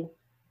control.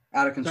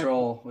 Out of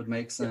control would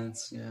make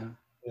sense, yeah.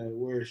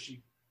 Where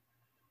she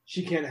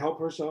can't help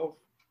herself,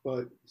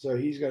 but so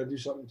he's got to do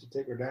something to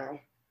take her down.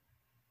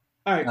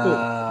 All right,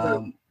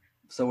 cool.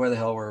 So where the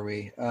hell were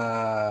we? We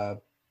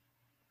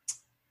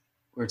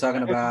were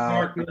talking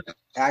about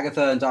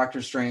Agatha and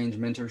Doctor Strange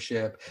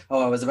mentorship.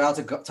 Oh, I was about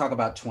to talk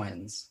about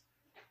twins.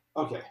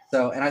 Okay.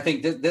 So, and I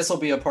think this will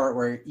be a part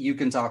where you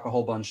can talk a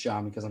whole bunch,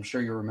 John, because I'm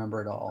sure you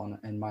remember it all,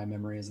 and my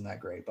memory isn't that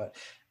great. But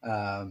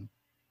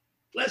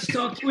let's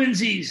talk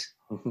twinsies.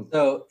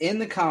 So in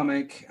the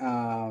comic,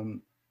 I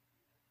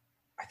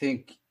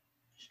think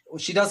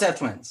she does have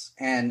twins,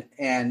 and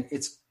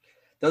it's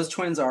those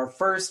twins are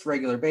first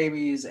regular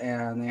babies,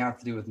 and they have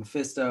to do with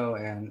Mephisto,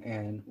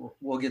 and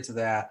we'll get to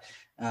that.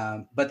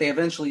 But they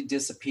eventually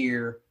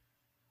disappear,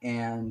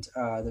 and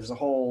there's a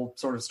whole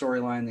sort of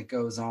storyline that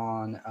goes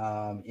on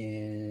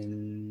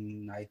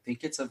in, I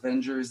think it's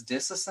Avengers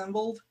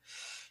Disassembled.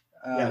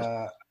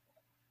 Yes.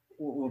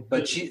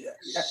 But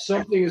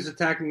something is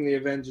attacking the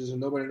Avengers and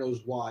nobody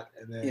knows what.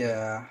 And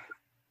then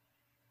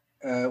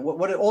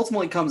what it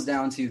ultimately comes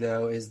down to,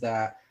 though, is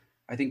that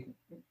I think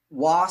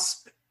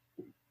Wasp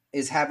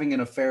is having an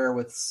affair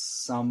with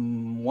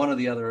one of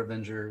the other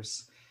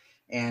Avengers,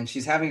 and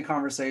she's having a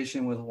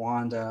conversation with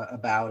Wanda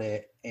about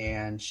it.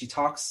 And she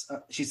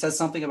says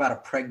something about a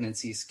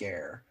pregnancy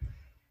scare,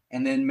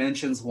 and then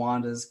mentions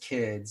Wanda's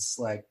kids,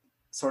 like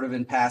sort of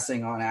in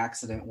passing on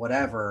accident,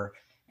 whatever.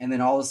 And then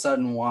all of a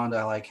sudden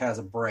Wanda has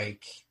a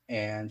break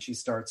and she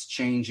starts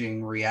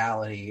changing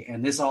reality.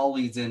 And this all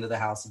leads into the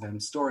House of M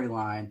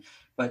storyline.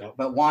 But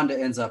Wanda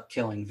ends up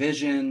killing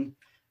Vision.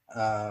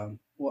 One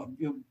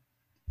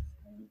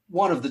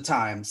of the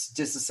times,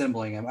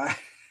 disassembling him.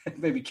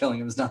 Maybe killing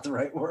him is not the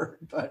right word,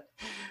 but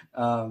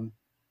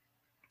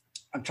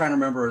I'm trying to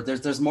remember.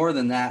 There's more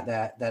than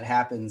that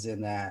happens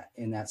in that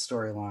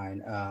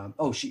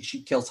storyline.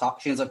 She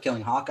ends up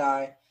killing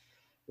Hawkeye,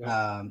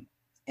 and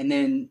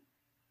then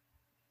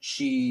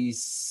she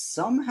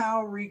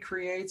somehow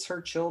recreates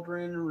her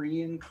children,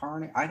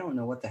 reincarnate. I don't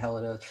know what the hell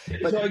it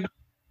is, but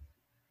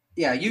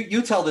yeah,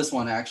 you tell this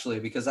one actually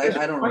because I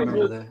don't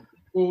remember the.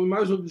 Well, we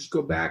might as well just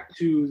go back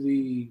to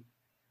the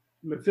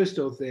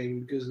Mephisto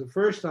thing because the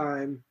first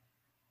time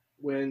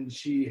when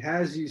she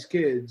has these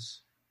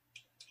kids.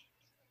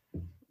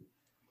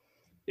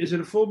 Is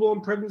it a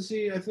full-blown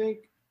pregnancy, I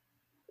think?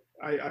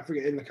 I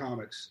forget, in the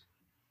comics.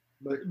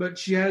 But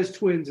she has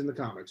twins in the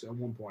comics at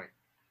one point.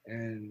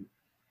 And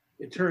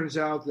it turns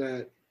out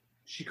that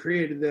she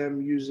created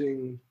them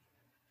using,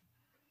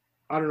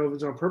 I don't know if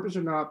it's on purpose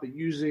or not, but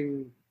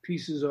using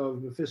pieces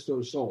of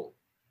Mephisto's soul.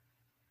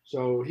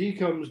 So he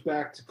comes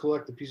back to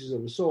collect the pieces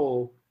of his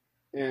soul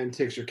and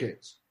takes her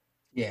kids.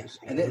 Yeah,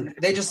 and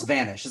they just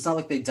vanish. It's not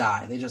like they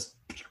die. They just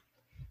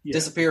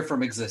disappear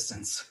from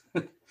existence.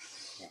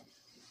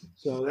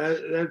 So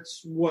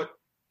that's what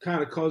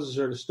kind of causes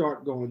her to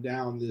start going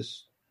down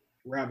this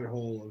rabbit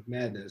hole of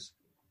madness,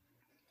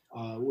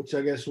 which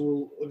I guess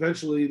will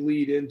eventually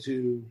lead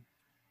into,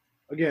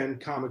 again,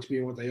 comics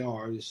being what they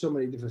are. There's so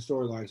many different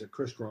storylines that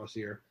crisscross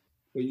here.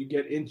 But you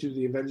get into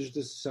the Avengers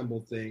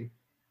Disassembled thing,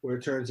 where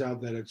it turns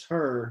out that it's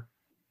her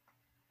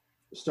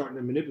starting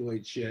to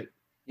manipulate shit.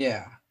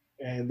 Yeah.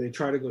 And they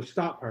try to go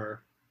stop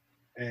her,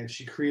 and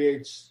she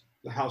creates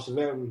the House of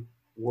M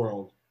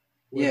world.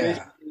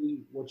 Basically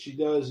what she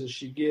does is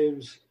she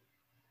gives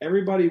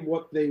everybody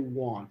what they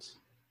want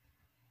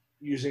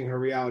using her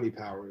reality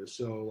powers.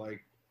 So,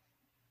 like,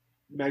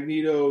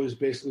 Magneto is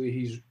basically,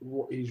 he's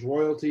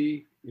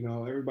royalty. You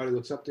know, everybody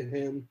looks up to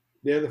him.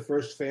 They're the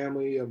first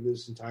family of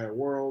this entire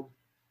world.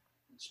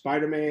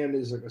 Spider-Man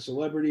is like a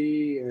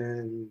celebrity,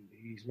 and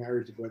he's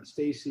married to Gwen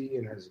Stacy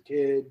and has a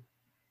kid.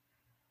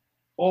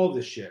 All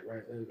this shit,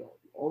 right?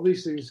 All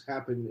these things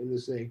happen in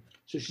this thing.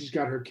 So she's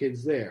got her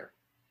kids there.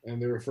 And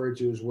they're referred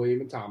to as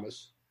William and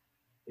Thomas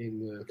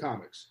in the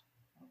comics.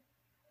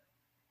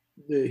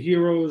 The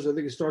heroes, I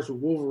think it starts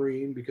with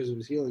Wolverine because of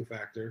his healing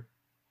factor,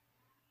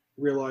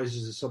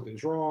 realizes that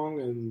something's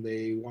wrong, and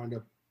they wind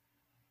up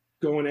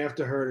going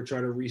after her to try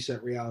to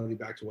reset reality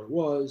back to what it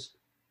was.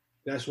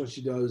 That's when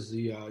she does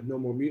the No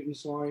More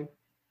Mutants line.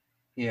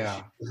 Yeah.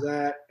 She does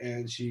that,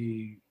 and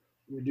she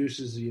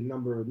reduces the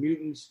number of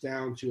mutants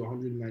down to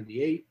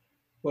 198.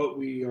 But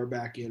we are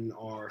back in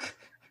our...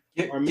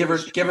 Give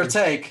or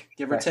take,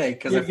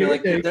 because I feel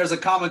like there's a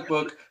comic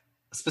book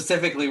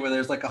specifically where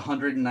there's like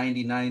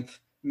 199th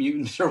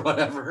mutant or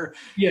whatever.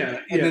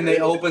 Yeah. And then they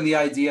open the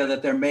idea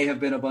that there may have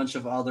been a bunch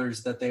of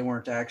others that they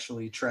weren't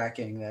actually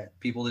tracking that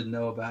people didn't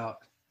know about.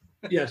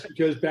 Yes,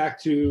 because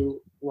back to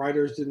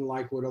writers didn't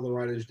like what other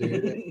writers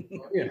did. And,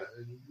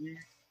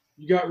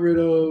 you got rid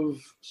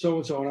of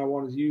so-and-so and I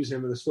wanted to use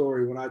him in a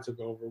story when I took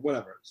over,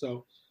 whatever.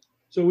 So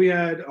we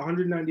had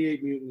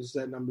 198 mutants.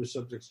 That number is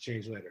subject to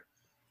change later.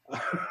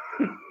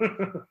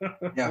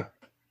 Yeah.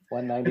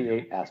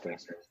 198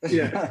 asterisk.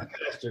 Yeah,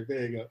 asterisk.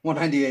 There you go.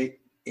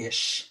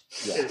 198-ish.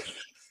 Yeah.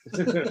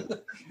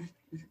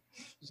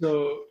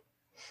 So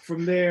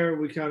from there,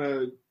 we kind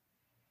of,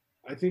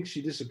 I think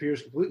she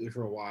disappears completely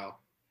for a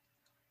while,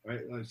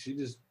 right? Like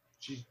she's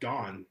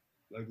gone.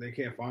 Like they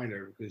can't find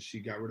her because she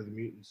got rid of the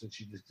mutants and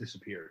she just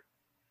disappeared.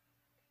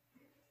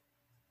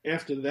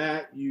 After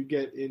that, you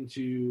get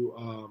into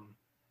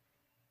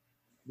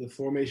the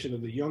formation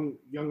of the young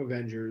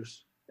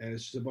Avengers. And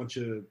it's just a bunch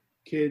of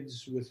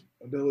kids with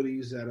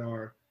abilities that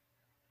are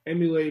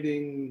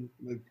emulating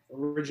like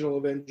original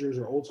Avengers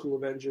or old school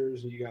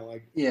Avengers. And you got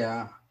like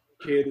a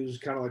kid who's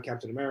kind of like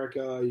Captain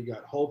America. You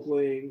got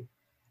Hulkling,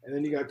 and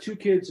then you got two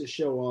kids that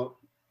show up.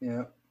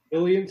 Yeah,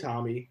 Billy and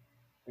Tommy,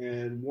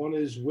 and one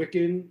is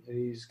Wiccan, and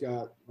he's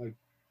got like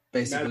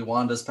basically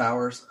Wanda's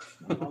powers.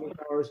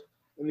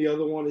 And the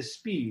other one is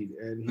Speed,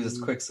 and he's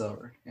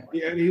Quicksilver.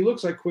 Yeah, and he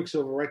looks like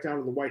Quicksilver right down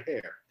to the white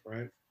hair,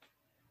 right?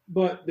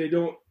 But they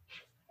don't.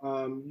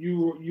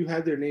 You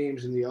had their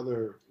names in the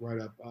other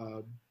write-up.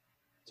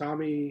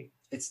 Tommy.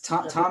 It's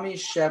Tommy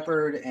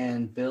Shepard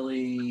and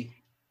Billy.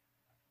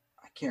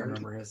 I can't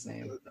remember his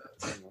name.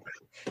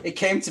 It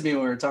came to me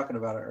when we were talking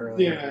about it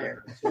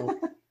earlier. Yeah. So,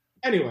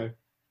 anyway,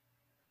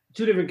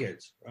 two different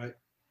kids, right?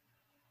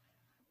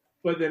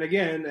 But then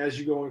again, as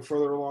you're going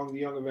further along the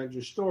Young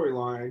Avengers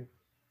storyline,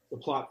 the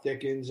plot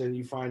thickens and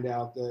you find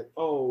out that,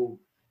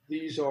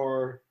 these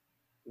are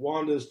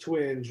Wanda's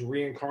twins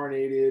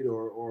reincarnated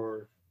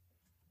or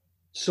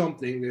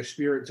something. Their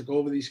spirit took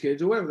over these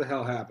kids or whatever the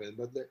hell happened.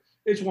 But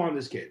it's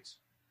Wanda's kids,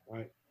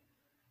 right?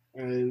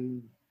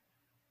 And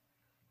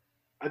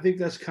I think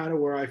that's kind of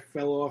where I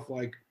fell off,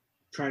 like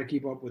trying to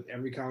keep up with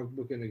every comic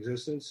book in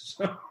existence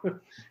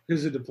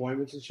because of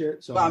deployments and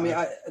shit. So I mean,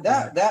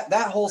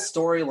 that whole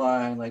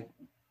storyline, like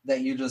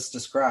that you just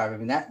described, I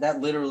mean, that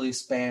literally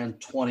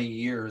spanned 20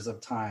 years of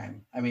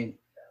time. I mean,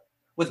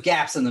 with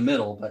gaps in the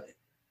middle, but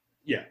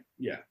yeah,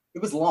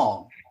 it was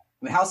long.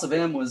 I mean, House of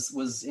M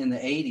was in the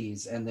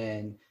 80s, and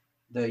then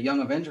the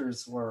Young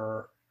Avengers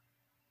were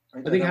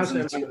Right? I think That House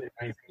was of M was in the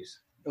 90s.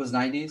 It was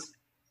 90s?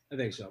 I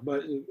think so.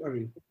 But, I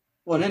mean...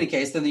 Well, in any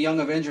case, then the Young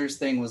Avengers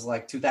thing was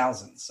like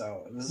 2000.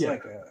 So it was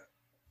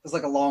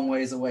like a long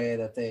ways away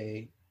that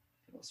they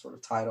sort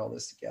of tied all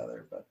this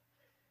together. But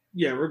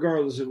yeah,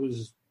 regardless, it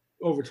was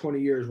over 20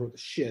 years worth of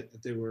shit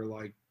that they were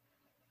like.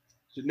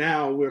 So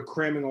now we're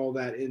cramming all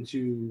that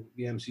into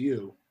the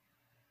MCU.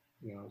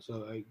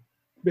 So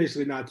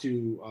basically not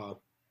to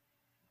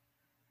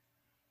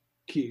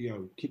keep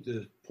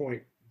the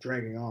point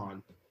dragging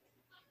on.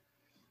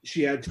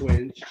 She had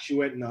twins. She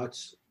went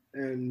nuts,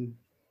 and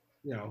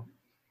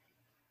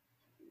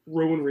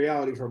ruined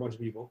reality for a bunch of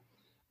people.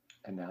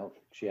 And now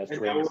she has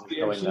twins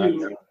going nuts.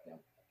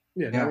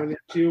 Now we're in the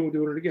MCU, we're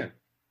doing it again.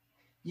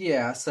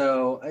 Yeah,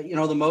 so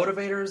the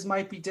motivators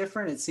might be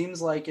different. It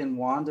seems like in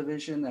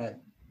WandaVision that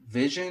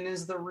Vision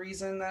is the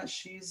reason that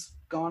she's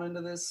gone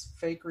into this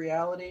fake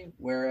reality,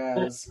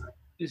 whereas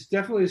it's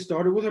definitely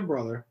started with her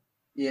brother.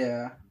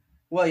 Yeah.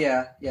 Well,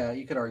 yeah,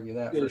 you could argue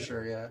that for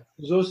sure, yeah.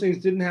 Those things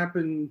didn't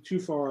happen too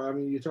far. I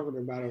mean, you're talking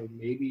about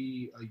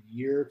maybe a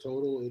year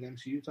total in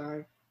MCU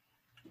time,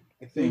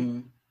 I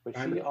think. But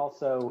she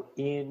also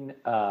in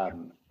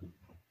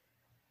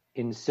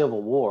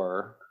Civil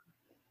War,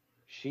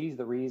 she's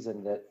the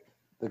reason that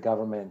the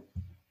government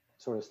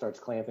sort of starts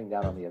clamping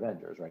down on the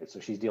Avengers, right? So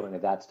she's dealing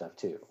with that stuff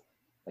too.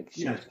 Like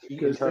she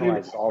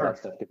internalizes all that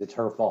stuff because it's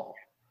her fault.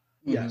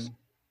 Yes.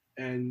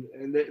 And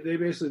they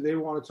basically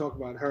want to talk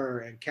about her,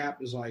 and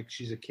Cap is like,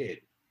 she's a kid.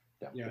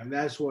 And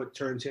that's what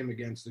turns him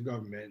against the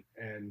government,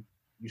 and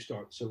you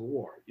start Civil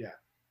War.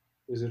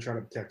 Because they're trying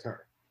to protect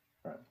her.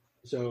 Right.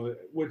 So,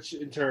 which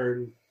in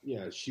turn,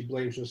 she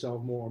blames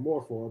herself more and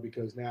more for,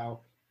 because now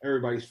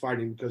everybody's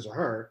fighting because of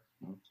her.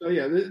 So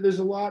there's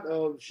a lot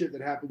of shit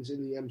that happens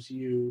in the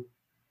MCU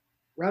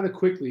rather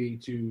quickly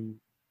to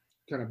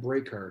kind of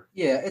break her.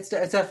 Yeah, it's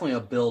definitely a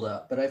build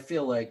up, but I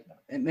feel like,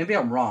 and maybe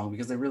I'm wrong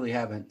because they really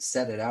haven't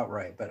said it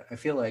outright, but I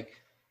feel like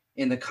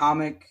in the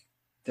comic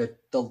that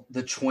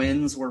the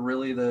twins were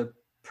really the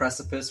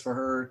precipice for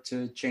her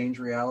to change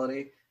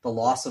reality, the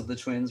loss of the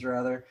twins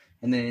rather.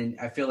 And then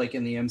I feel like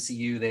in the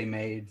MCU they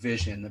made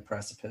Vision the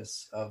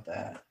precipice of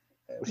that.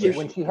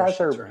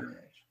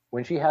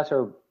 When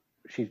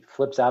she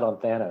flips out on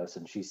Thanos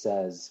and she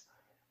says,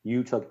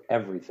 "You took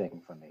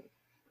everything from me."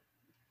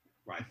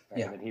 Right.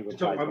 And then he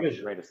replies with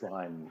the greatest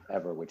line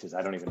ever, which is,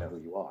 "I don't even know who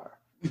you are."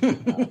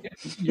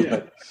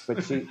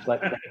 But she,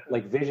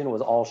 like Vision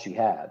was all she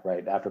had,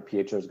 right? After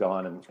Pietro's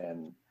gone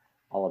and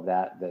all of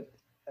that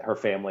her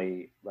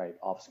family, right,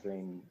 off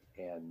screen,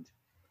 and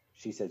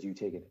she says, "You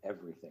taken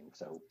everything."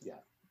 So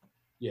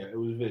it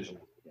was Vision.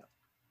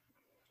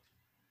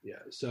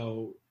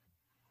 So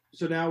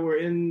now we're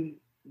in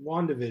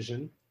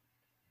WandaVision,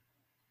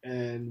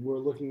 and we're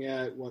looking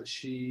at what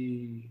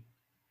she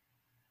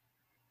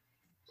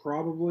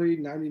probably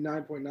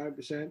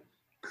 99.9%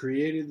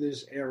 created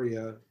this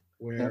area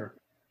where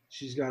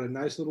she's got a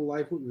nice little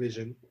life with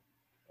Vision.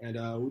 And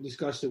we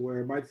discussed it,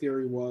 where my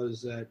theory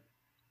was that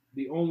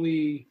the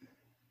only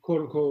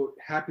quote unquote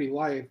happy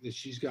life that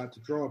she's got to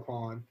draw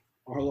upon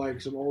are like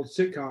some old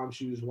sitcoms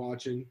she was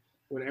watching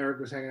when Eric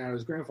was hanging out at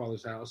his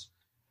grandfather's house.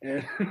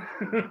 And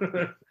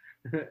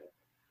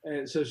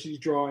and so she's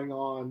drawing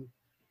on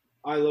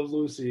I Love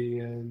Lucy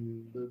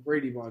and the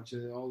Brady Bunch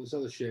and all this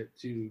other shit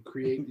to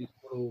create these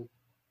little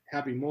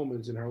happy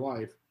moments in her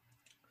life,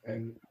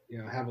 and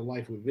have a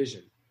life with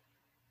Vision.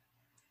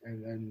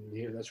 And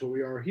that's where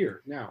we are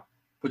here now.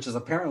 Which is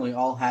apparently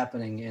all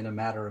happening in a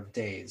matter of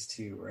days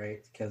too,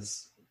 right?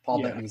 Because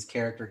Paul Bettany's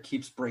character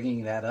keeps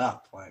bringing that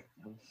up. Like,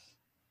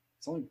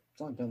 it's only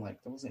been like,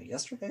 what was it,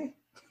 yesterday?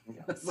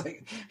 It's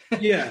like,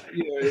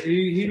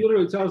 he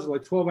literally tells her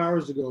like 12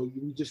 hours ago,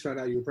 you just found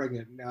out you were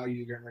pregnant, and now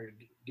you're getting ready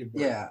to give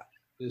birth. Yeah.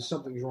 There's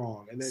something's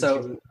wrong. And then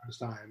so, she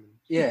time.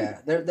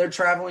 They're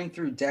traveling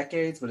through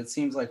decades, but it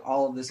seems like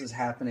all of this is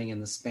happening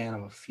in the span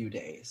of a few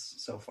days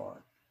so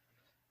far.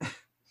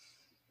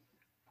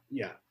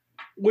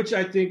 Which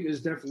I think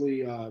is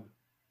definitely a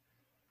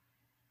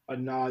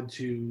nod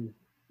to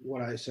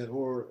what I said,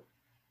 or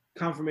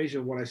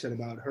confirmation of what I said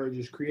about her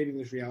just creating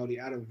this reality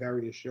out of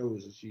various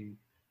shows that she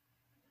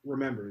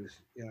remembers.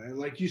 And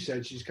like you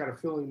said, she's kind of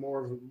filling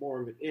more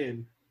of it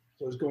in.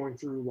 So it's going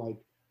through like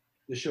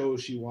the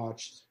shows she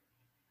watched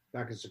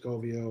back in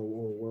Sokovia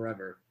or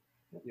wherever.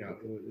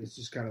 It's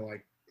just kind of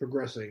like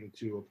progressing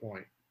to a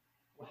point.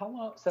 How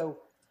long? So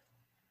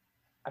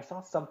I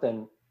saw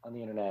something on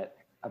the internet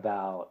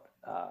about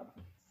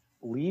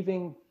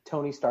leaving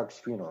Tony Stark's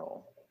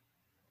funeral.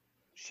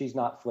 She's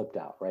not flipped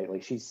out, right?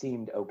 Like she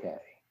seemed okay.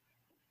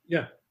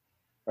 Yeah.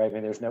 Right. I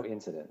mean, there's no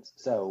incidents.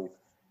 So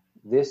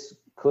this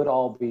could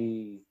all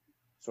be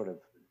sort of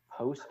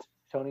post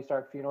Tony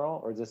Stark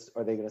funeral, or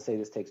are they going to say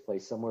this takes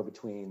place somewhere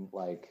between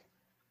like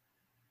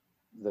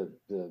the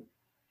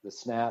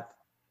snap,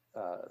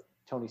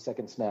 Tony's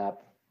second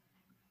snap,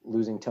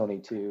 losing Tony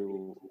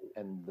 2,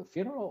 and the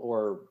funeral,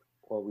 or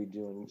are we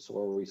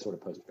sort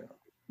of post funeral?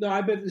 No,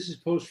 I bet this is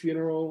post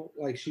funeral.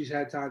 Like she's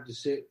had time to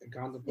sit and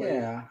contemplate.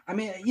 Yeah, I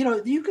mean,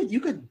 you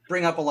could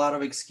bring up a lot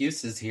of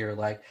excuses here,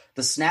 like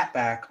the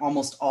snapback.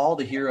 Almost all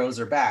the heroes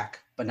are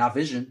back, but not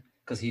Vision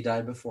because he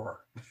died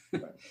before.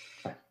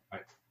 Right.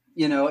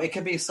 It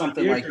could be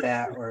something like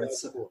that, where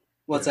it's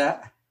what's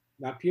that?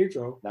 Not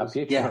Pietro.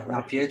 Yeah,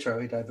 not Pietro.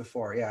 He died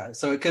before. Yeah,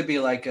 so it could be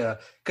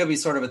could be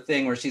sort of a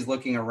thing where she's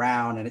looking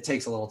around and it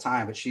takes a little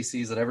time, but she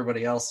sees that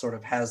everybody else sort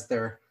of has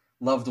their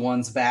loved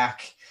ones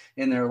back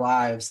in their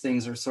lives.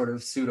 Things are sort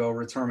of pseudo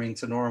returning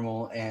to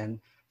normal, and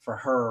for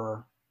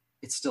her,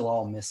 it's still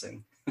all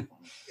missing.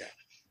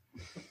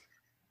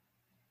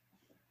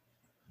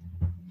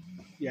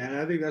 Yeah, and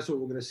I think that's what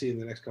we're going to see in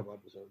the next couple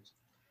episodes.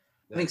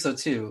 I think so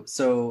too.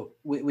 So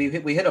we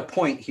hit a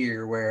point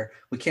here where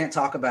we can't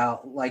talk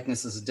about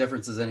likenesses and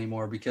differences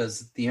anymore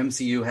because the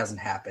MCU hasn't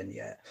happened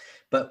yet.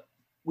 But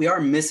we are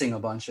missing a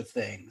bunch of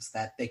things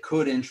that they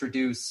could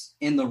introduce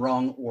in the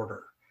wrong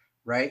order,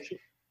 right? Sure.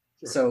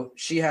 So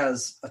she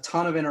has a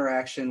ton of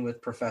interaction with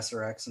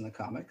Professor X in the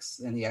comics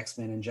and the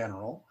X-Men in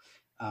general.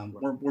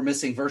 We're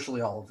missing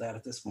virtually all of that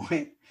at this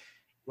point.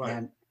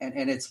 Right.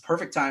 And it's a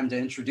perfect time to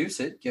introduce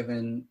it,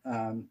 given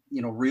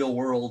real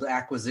world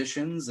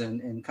acquisitions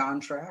and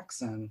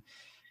contracts, and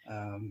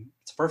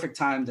it's a perfect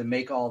time to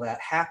make all that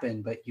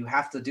happen. But you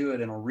have to do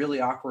it in a really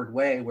awkward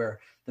way, where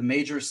the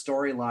major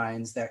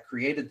storylines that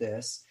created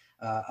this,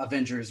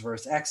 Avengers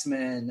versus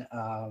X-Men,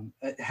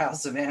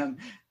 House of M,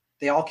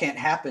 they all can't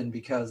happen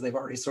because they've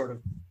already sort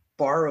of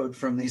borrowed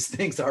from these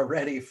things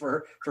already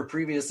for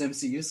previous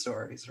MCU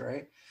stories,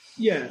 right?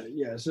 Yeah.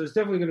 So it's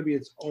definitely going to be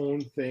its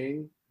own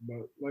thing.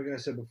 But like I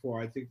said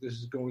before, I think this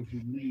is going to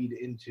lead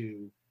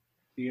into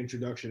the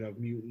introduction of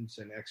mutants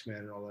and X-Men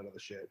and all that other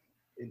shit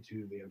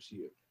into the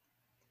MCU.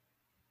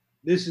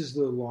 This is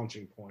the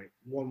launching point,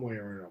 one way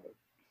or another.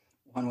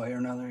 One way or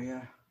another,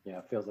 yeah. Yeah,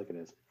 it feels like it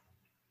is.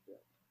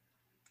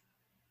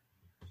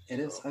 It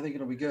is. I think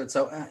it'll be good.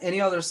 So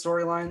any other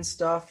storyline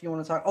stuff you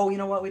want to talk? Oh, you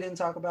know what we didn't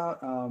talk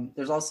about?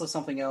 There's also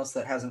something else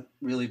that hasn't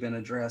really been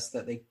addressed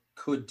that they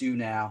could do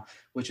now,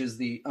 which is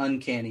the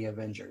Uncanny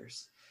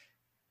Avengers.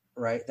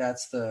 Right,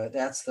 that's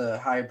the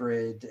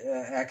hybrid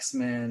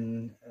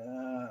X-Men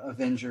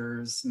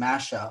Avengers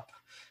mashup,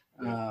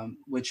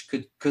 which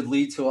could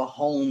lead to a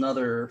whole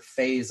nother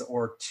phase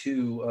or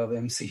two of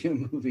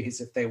MCU movies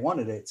if they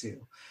wanted it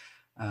to.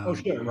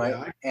 Sure,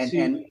 right, yeah,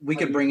 and we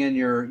could bring in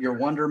your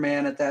Wonder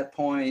Man at that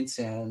point,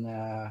 and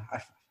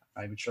I'm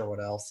not even sure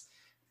what else.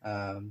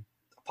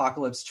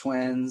 Apocalypse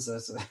Twins.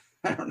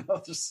 I don't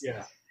know.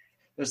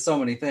 There's so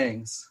many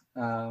things.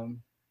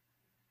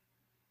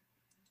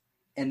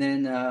 And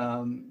then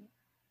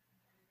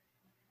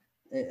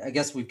I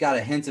guess we've got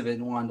a hint of it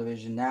in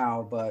WandaVision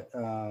now, but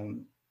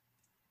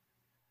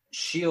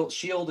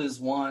Shield is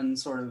one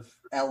sort of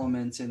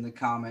element in the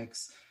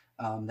comics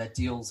that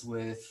deals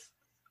with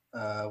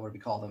what do we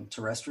call them?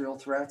 Terrestrial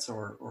threats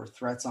or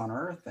threats on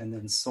Earth, and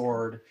then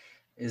Sword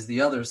is the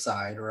other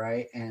side,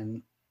 right?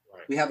 And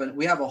we have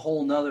a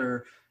whole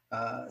nother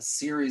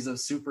series of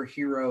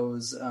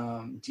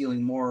superheroes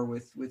dealing more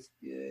with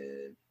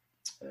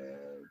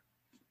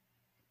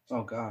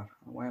oh God,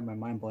 why am my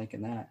mind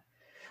blanking that?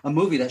 A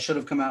movie that should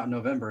have come out in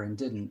November and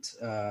didn't.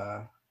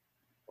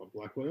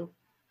 Black Widow?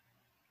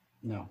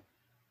 No.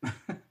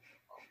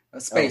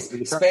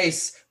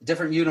 Space,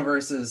 different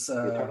universes.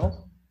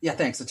 Eternals? Yeah,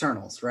 thanks.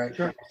 Eternals, right?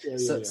 Eternals.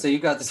 Yeah. So you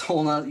got this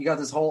whole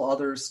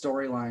other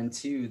storyline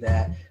too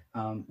that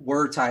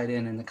were tied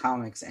in the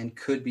comics and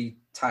could be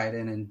tied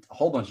in a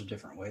whole bunch of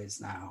different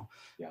ways now,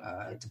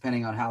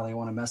 depending on how they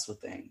want to mess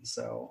with things.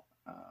 So,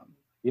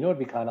 it would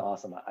be kind of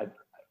awesome.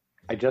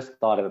 I just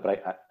thought of it,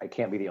 but I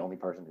can't be the only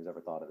person who's ever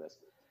thought of this.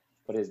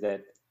 But is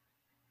that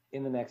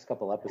in the next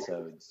couple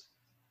episodes,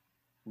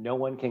 no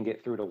one can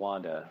get through to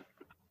Wanda,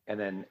 and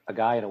then a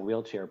guy in a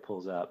wheelchair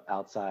pulls up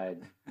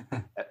outside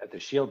at the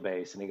Shield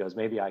base, and he goes,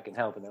 "Maybe I can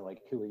help." And they're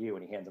like, "Who are you?"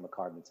 And he hands him a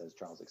card that says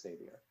Charles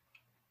Xavier.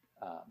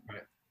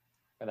 Right.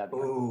 And that'd be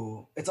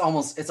it's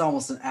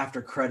almost an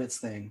after credits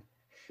thing.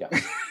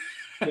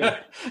 Yeah.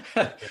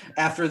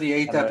 After the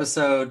 8th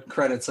episode,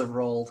 credits have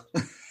rolled.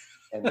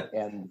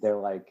 and they're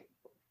like,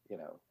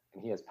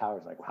 and he has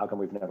powers. Like, well, how come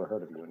we've never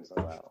heard of you? And he's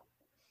like, wow.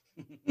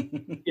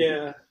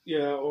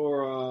 Yeah.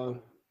 Or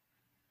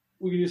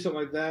we can do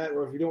something like that.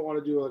 Or if you don't want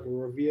to do like a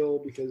reveal,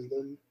 because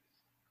then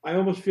I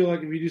almost feel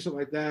like if you do something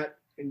like that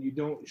and you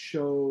don't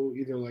show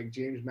either like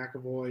James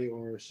McAvoy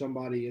or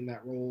somebody in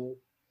that role,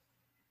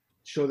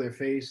 show their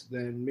face,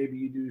 then maybe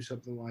you do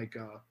something like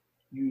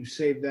you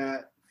save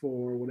that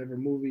for whatever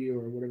movie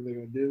or whatever they're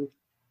going to do.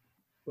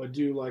 But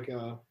do like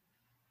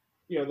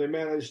they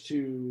managed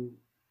to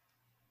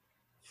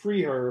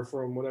free her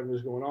from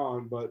whatever's going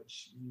on, but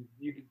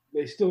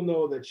they still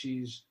know that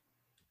she's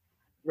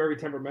very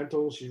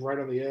temperamental. She's right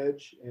on the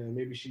edge, and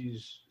maybe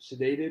she's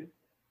sedated,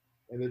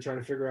 and they're trying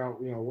to figure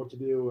out, what to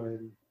do.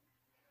 And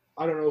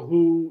I don't know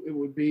who it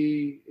would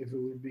be, if it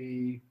would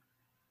be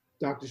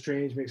Doctor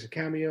Strange makes a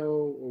cameo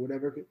or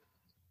whatever.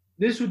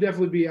 This would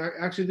definitely be,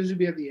 this would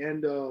be at the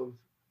end of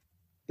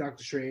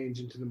Doctor Strange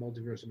into the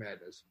Multiverse of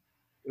Madness.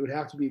 It would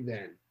have to be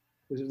then.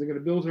 Because if they're going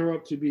to build her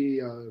up to be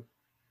a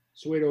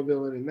pseudo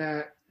villain in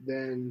that,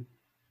 then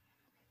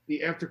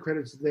the after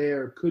credits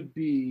there could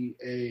be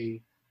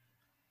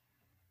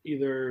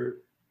either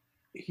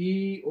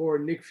he or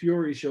Nick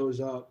Fury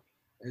shows up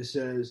and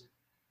says,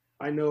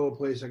 I know a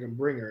place I can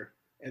bring her.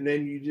 And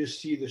then you just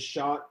see the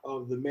shot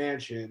of the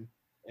mansion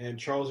and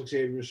Charles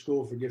Xavier's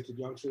School for Gifted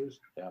Youngsters.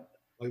 Yeah.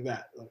 Like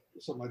that.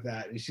 Something like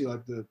that. You see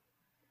like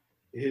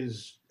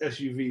his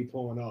SUV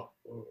pulling up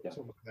or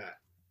something like that.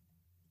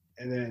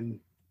 And then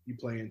you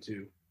play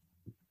into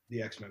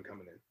the X-Men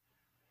coming in.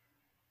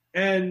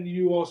 And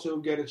you also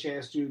get a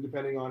chance to,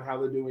 depending on how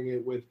they're doing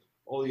it with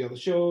all the other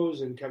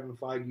shows and Kevin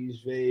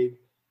Feige's vague,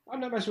 I'm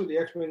not messing with the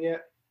X-Men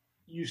yet.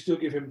 You still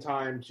give him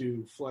time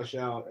to flesh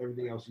out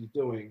everything else he's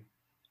doing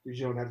because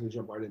you don't have to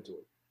jump right into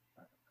it.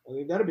 I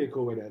think that'd be a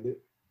cool way to end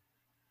it.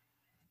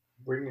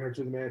 Bringing her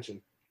to the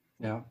mansion.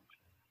 Yeah.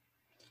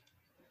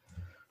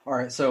 All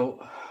right.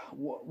 So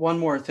one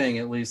more thing,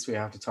 at least we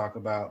have to talk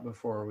about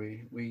before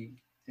we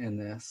end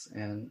this.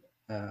 And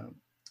I'm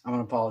going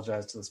to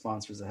apologize to the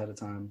sponsors ahead of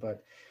time,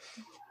 but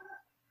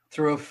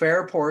through a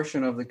fair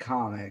portion of the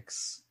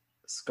comics,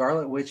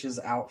 Scarlet Witch's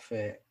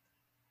outfit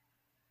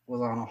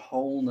was on a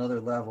whole nother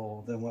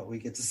level than what we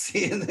get to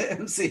see in the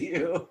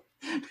MCU.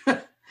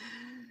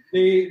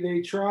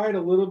 They tried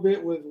a little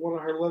bit with one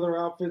of her leather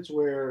outfits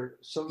where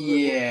some of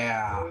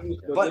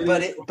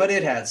but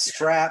it had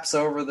straps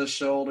over the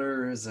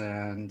shoulders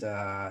and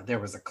there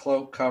was a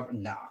cloak cover.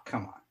 No,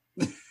 come on.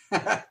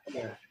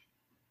 Yeah.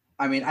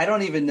 I mean, I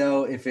don't even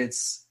know if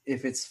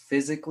it's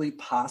physically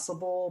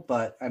possible,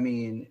 but I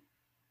mean,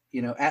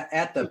 you know,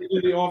 at the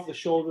off the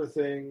shoulder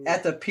thing,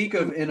 at the peak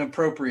of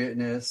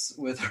inappropriateness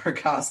with her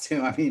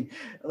costume, I mean,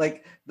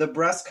 like the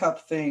breast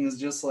cup things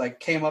just like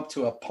came up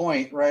to a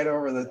point right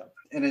over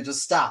and it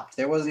just stopped.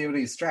 There wasn't even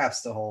any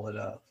straps to hold it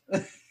up.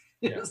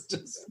 It was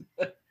just.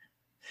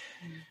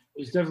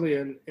 It's definitely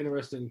an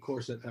interesting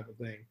corset type of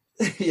thing.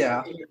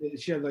 Yeah,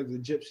 she had like the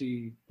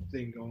gypsy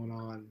thing going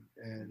on,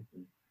 and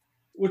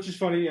which is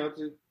funny, you know,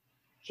 to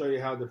show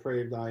you how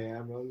depraved I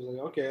am. I was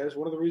like, okay, that's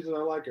one of the reasons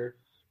I like her.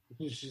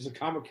 She's a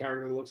comic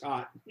character that looks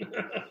hot.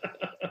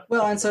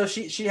 Well, and so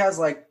she has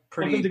like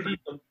pretty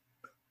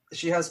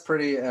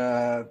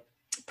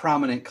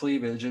prominent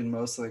cleavage in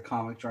most of the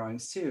comic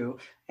drawings too,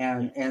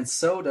 and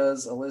so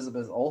does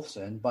Elizabeth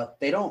Olsen, but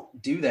they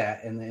don't do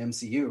that in the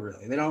MCU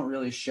really. They don't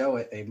really show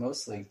it. They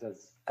mostly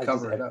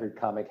cover it up. Every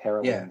comic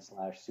heroine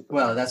 / super.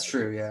 Well, that's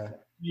true. Yeah.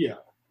 Yeah,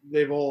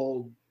 they've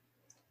all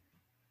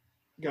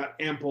got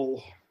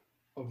ample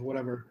of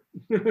whatever.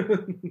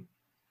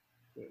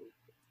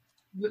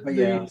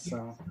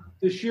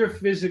 The sheer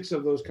physics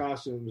of those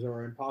costumes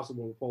are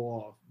impossible to pull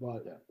off.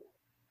 But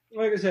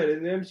like I said,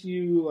 in the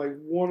MCU, like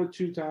 1 or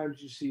 2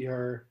 times you see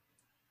her,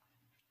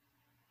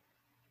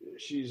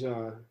 she's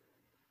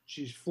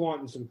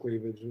flaunting some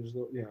cleavage, which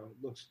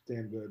looks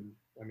damn good.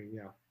 I mean,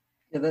 yeah,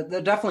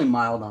 they're definitely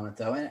mild on it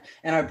though,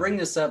 and I bring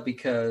this up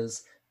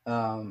because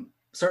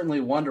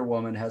certainly Wonder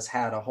Woman has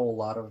had a whole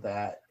lot of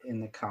that in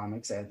the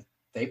comics, and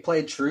they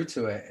played true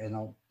to it in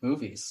the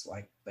movies.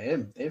 Like they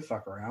didn't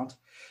fuck around.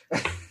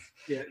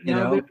 Yeah, you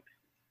know.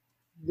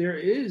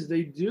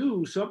 They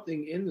do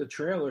something in the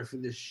trailer for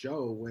this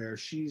show where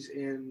she's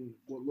in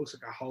what looks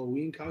like a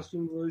Halloween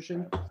costume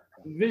version.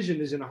 Vision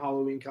is in a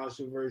Halloween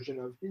costume version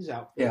of his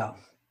outfit. Yeah.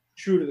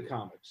 True to the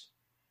comics.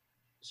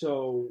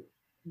 So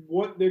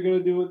what they're going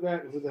to do with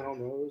that, who the hell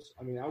knows?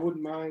 I mean, I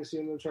wouldn't mind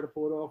seeing them try to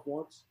pull it off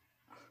once.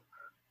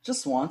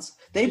 Just once.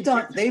 They've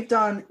done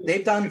Vision.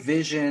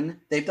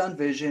 They've done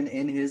Vision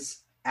in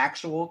his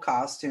actual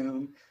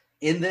costume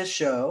in this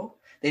show.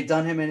 They've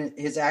done him in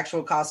his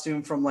actual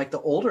costume from like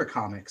the older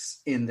comics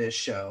in this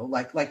show,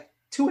 like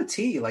to a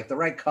T, like the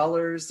right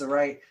colors,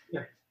 but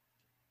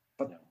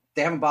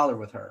they haven't bothered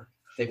with her.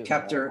 They've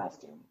kept her.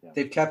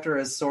 They've kept her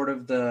as sort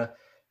of the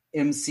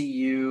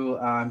MCU.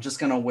 I'm just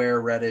gonna wear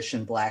reddish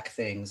and black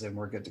things, and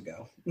we're good to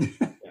go.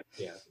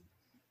 Yeah.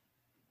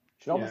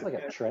 She's almost like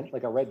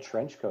a red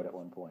trench coat at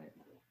one point.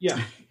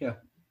 Yeah. Yeah.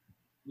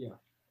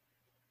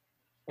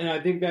 And I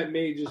think that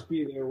may just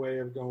be their way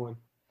of going,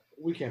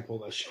 we can't pull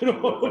that shit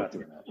off.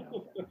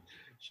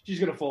 She's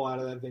going to fall out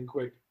of that thing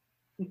quick.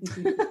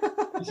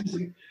 This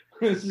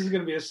is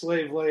going to be a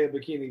slave Leia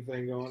bikini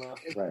thing going on.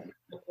 Right.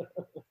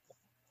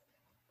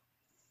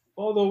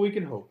 Although we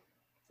can hope.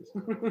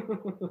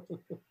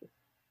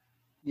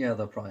 Yeah,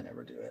 they'll probably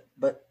never do it.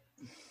 But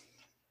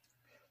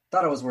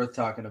thought it was worth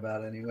talking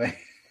about anyway.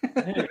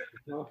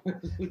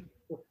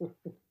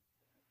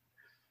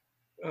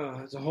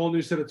 It's a whole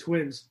new set of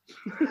twins.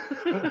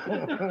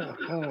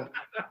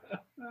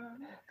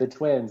 The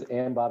twins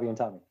and Bobby and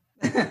Tommy.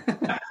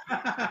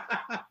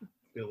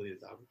 Billy and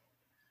Tommy.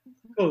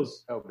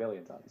 Close. Oh, Billy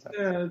and Tommy. Sorry.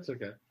 Yeah, it's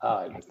okay.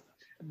 Oh,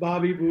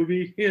 Bobby,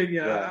 Booby.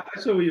 Yeah, I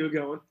saw where you were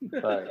going.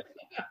 Right.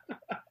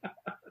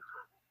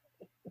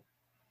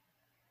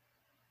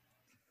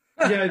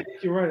 Yeah, I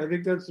think you're right. I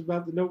think that's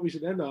about the note we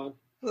should end on.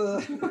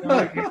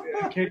 I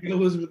can't get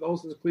Elizabeth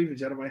Olsen's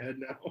cleavage out of my head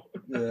now.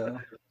 Yeah.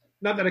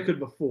 Not that I could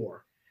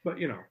before, but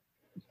you know.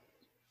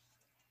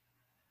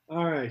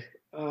 All right.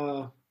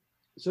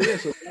 So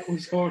that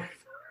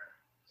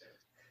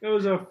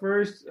was our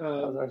first that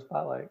was our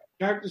spotlight.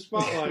 Character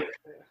spotlight.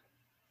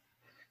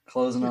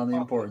 Closing on the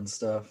important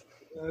stuff.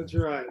 That's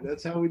right.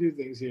 That's how we do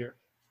things here.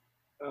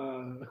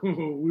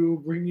 We will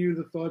bring you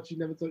the thoughts you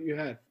never thought you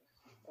had.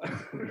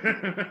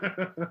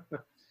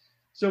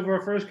 So for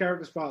our first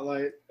character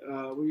spotlight,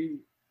 we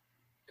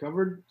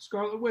covered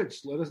Scarlet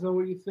Witch. Let us know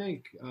what you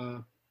think.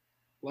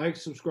 Like,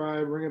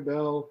 subscribe, ring a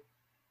bell,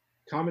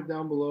 comment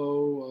down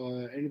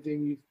below.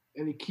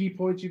 Any key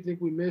points you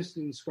think we missed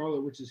in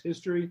Scarlet Witch's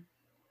history?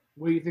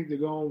 Where you think they're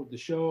going with the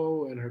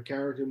show and her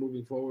character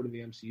moving forward in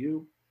the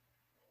MCU,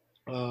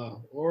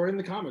 or in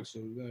the comics.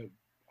 So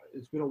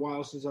it's been a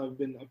while since I've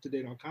been up to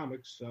date on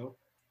comics. So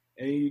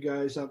any of you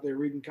guys out there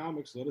reading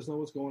comics, let us know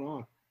what's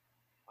going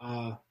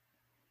on.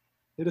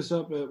 Hit us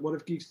up at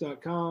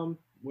whatifgeeks.com,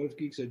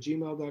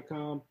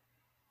 whatifgeeks@gmail.com,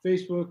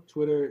 Facebook,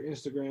 Twitter,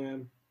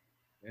 Instagram,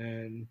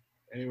 and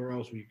anywhere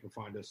else where you can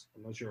find us.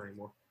 I'm not sure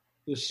anymore.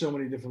 There's so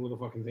many different little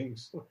fucking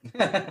things.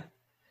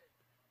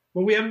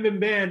 But we haven't been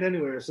banned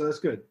anywhere, so that's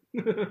good.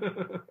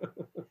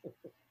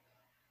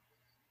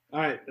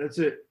 All right, that's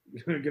it.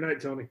 Good night,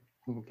 Tony.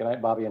 Good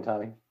night, Bobby and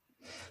Tommy.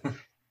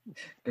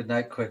 Good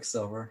night,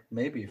 Quicksilver.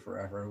 Maybe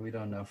forever. We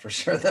don't know for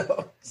sure,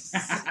 though.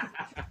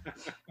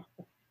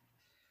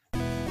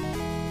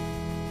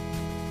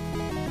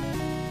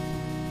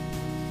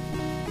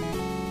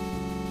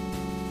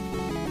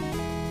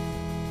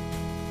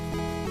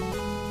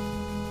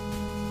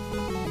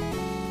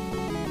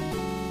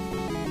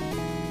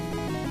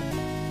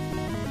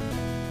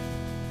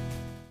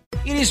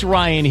 It is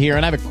Ryan here,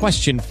 and I have a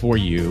question for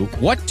you.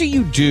 What do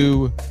you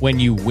do when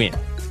you win?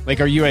 Like,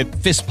 are you a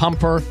fist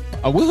pumper,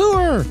 a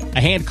woohooer, a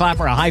hand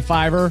clapper, a high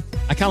fiver?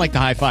 I kind of like the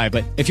high five,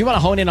 but if you want to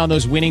hone in on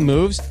those winning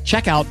moves,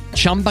 check out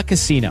Chumba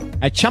Casino.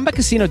 At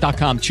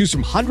ChumbaCasino.com, choose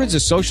from hundreds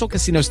of social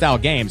casino-style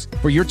games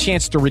for your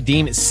chance to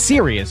redeem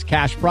serious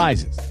cash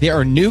prizes. There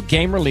are new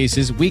game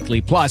releases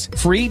weekly, plus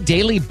free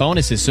daily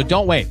bonuses, so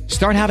don't wait.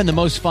 Start having the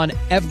most fun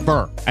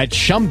ever at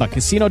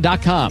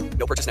ChumbaCasino.com.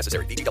 No purchase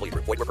necessary. VGW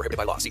Group. Void where prohibited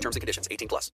by law. See terms and conditions. 18+.